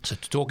study. So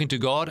talking to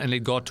God and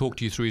let God talk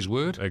to you through His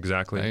Word.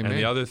 Exactly. Amen. And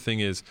the other thing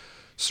is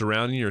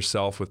surrounding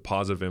yourself with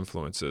positive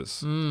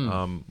influences.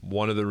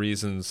 One of the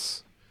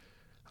reasons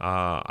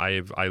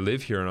I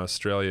live here in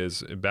Australia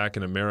is back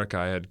in America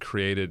I had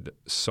created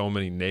so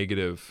many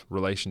negative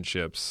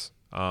relationships.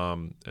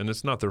 And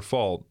it's not their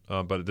fault,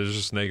 but there's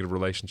just negative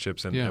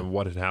relationships. And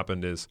what had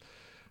happened is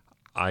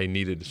I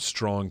needed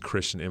strong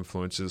Christian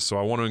influences. So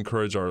I want to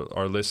encourage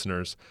our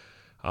listeners.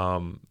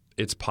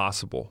 It's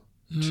possible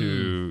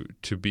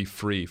to be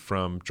free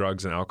from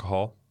drugs and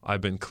alcohol. I've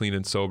been clean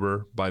and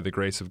sober by the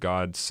grace of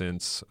God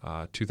since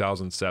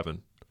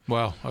 2007.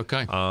 Wow. Okay.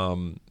 You've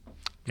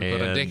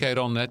got a decade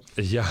on that.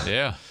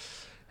 Yeah.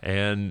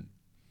 And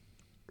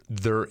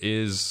there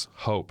is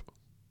hope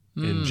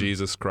in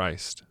Jesus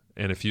Christ.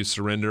 And if you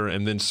surrender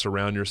and then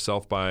surround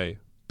yourself by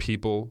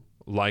people,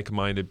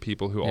 like-minded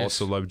people who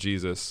also love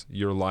Jesus,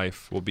 your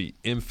life will be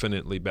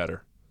infinitely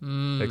better.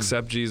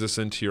 Accept Jesus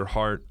into your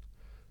heart.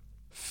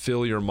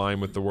 Fill your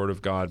mind with the Word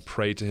of God.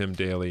 Pray to Him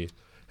daily.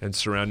 And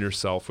surround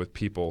yourself with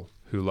people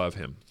who love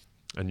Him.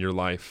 And your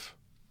life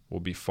will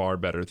be far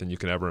better than you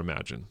can ever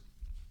imagine.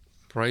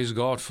 Praise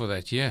God for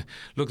that, yeah.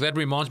 Look, that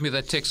reminds me of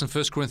that text in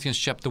 1 Corinthians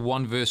chapter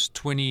 1, verse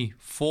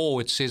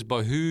 24. It says,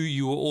 by who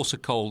you were also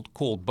called,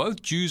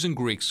 both Jews and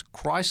Greeks,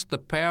 Christ, the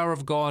power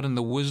of God and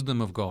the wisdom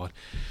of God.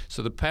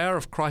 So the power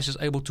of Christ is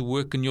able to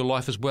work in your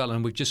life as well.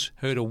 And we've just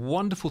heard a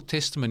wonderful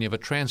testimony of a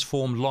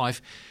transformed life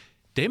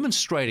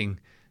demonstrating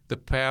the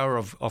power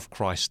of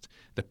Christ,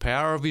 the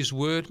power of His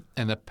Word,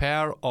 and the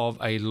power of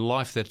a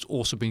life that's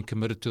also been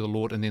committed to the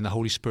Lord, and then the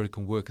Holy Spirit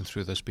can work in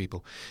through those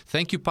people.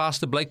 Thank you,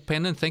 Pastor Blake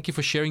Penland. Thank you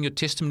for sharing your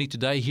testimony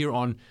today here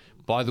on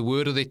By the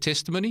Word of Their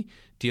Testimony.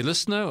 Dear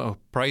listener, I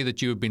pray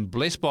that you have been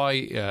blessed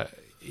by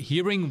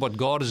hearing what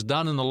God has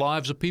done in the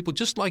lives of people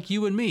just like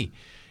you and me.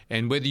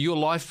 And whether your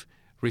life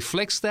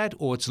reflects that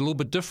or it's a little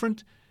bit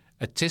different,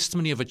 a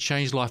testimony of a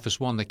changed life is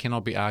one that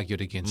cannot be argued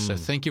against. So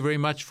thank you very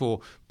much for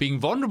being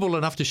vulnerable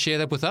enough to share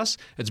that with us.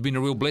 It's been a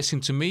real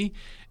blessing to me,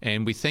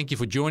 and we thank you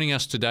for joining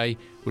us today.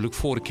 We look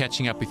forward to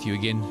catching up with you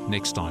again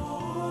next time.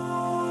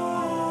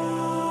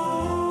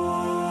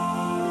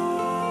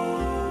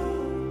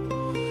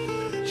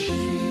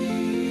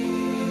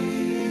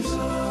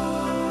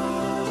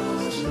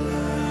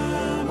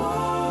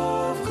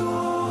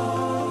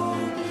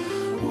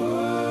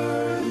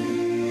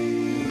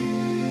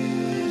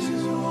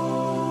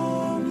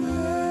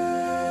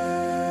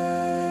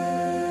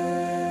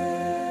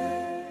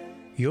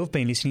 You've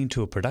been listening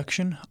to a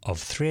production of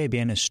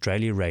 3ABN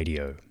Australia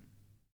Radio.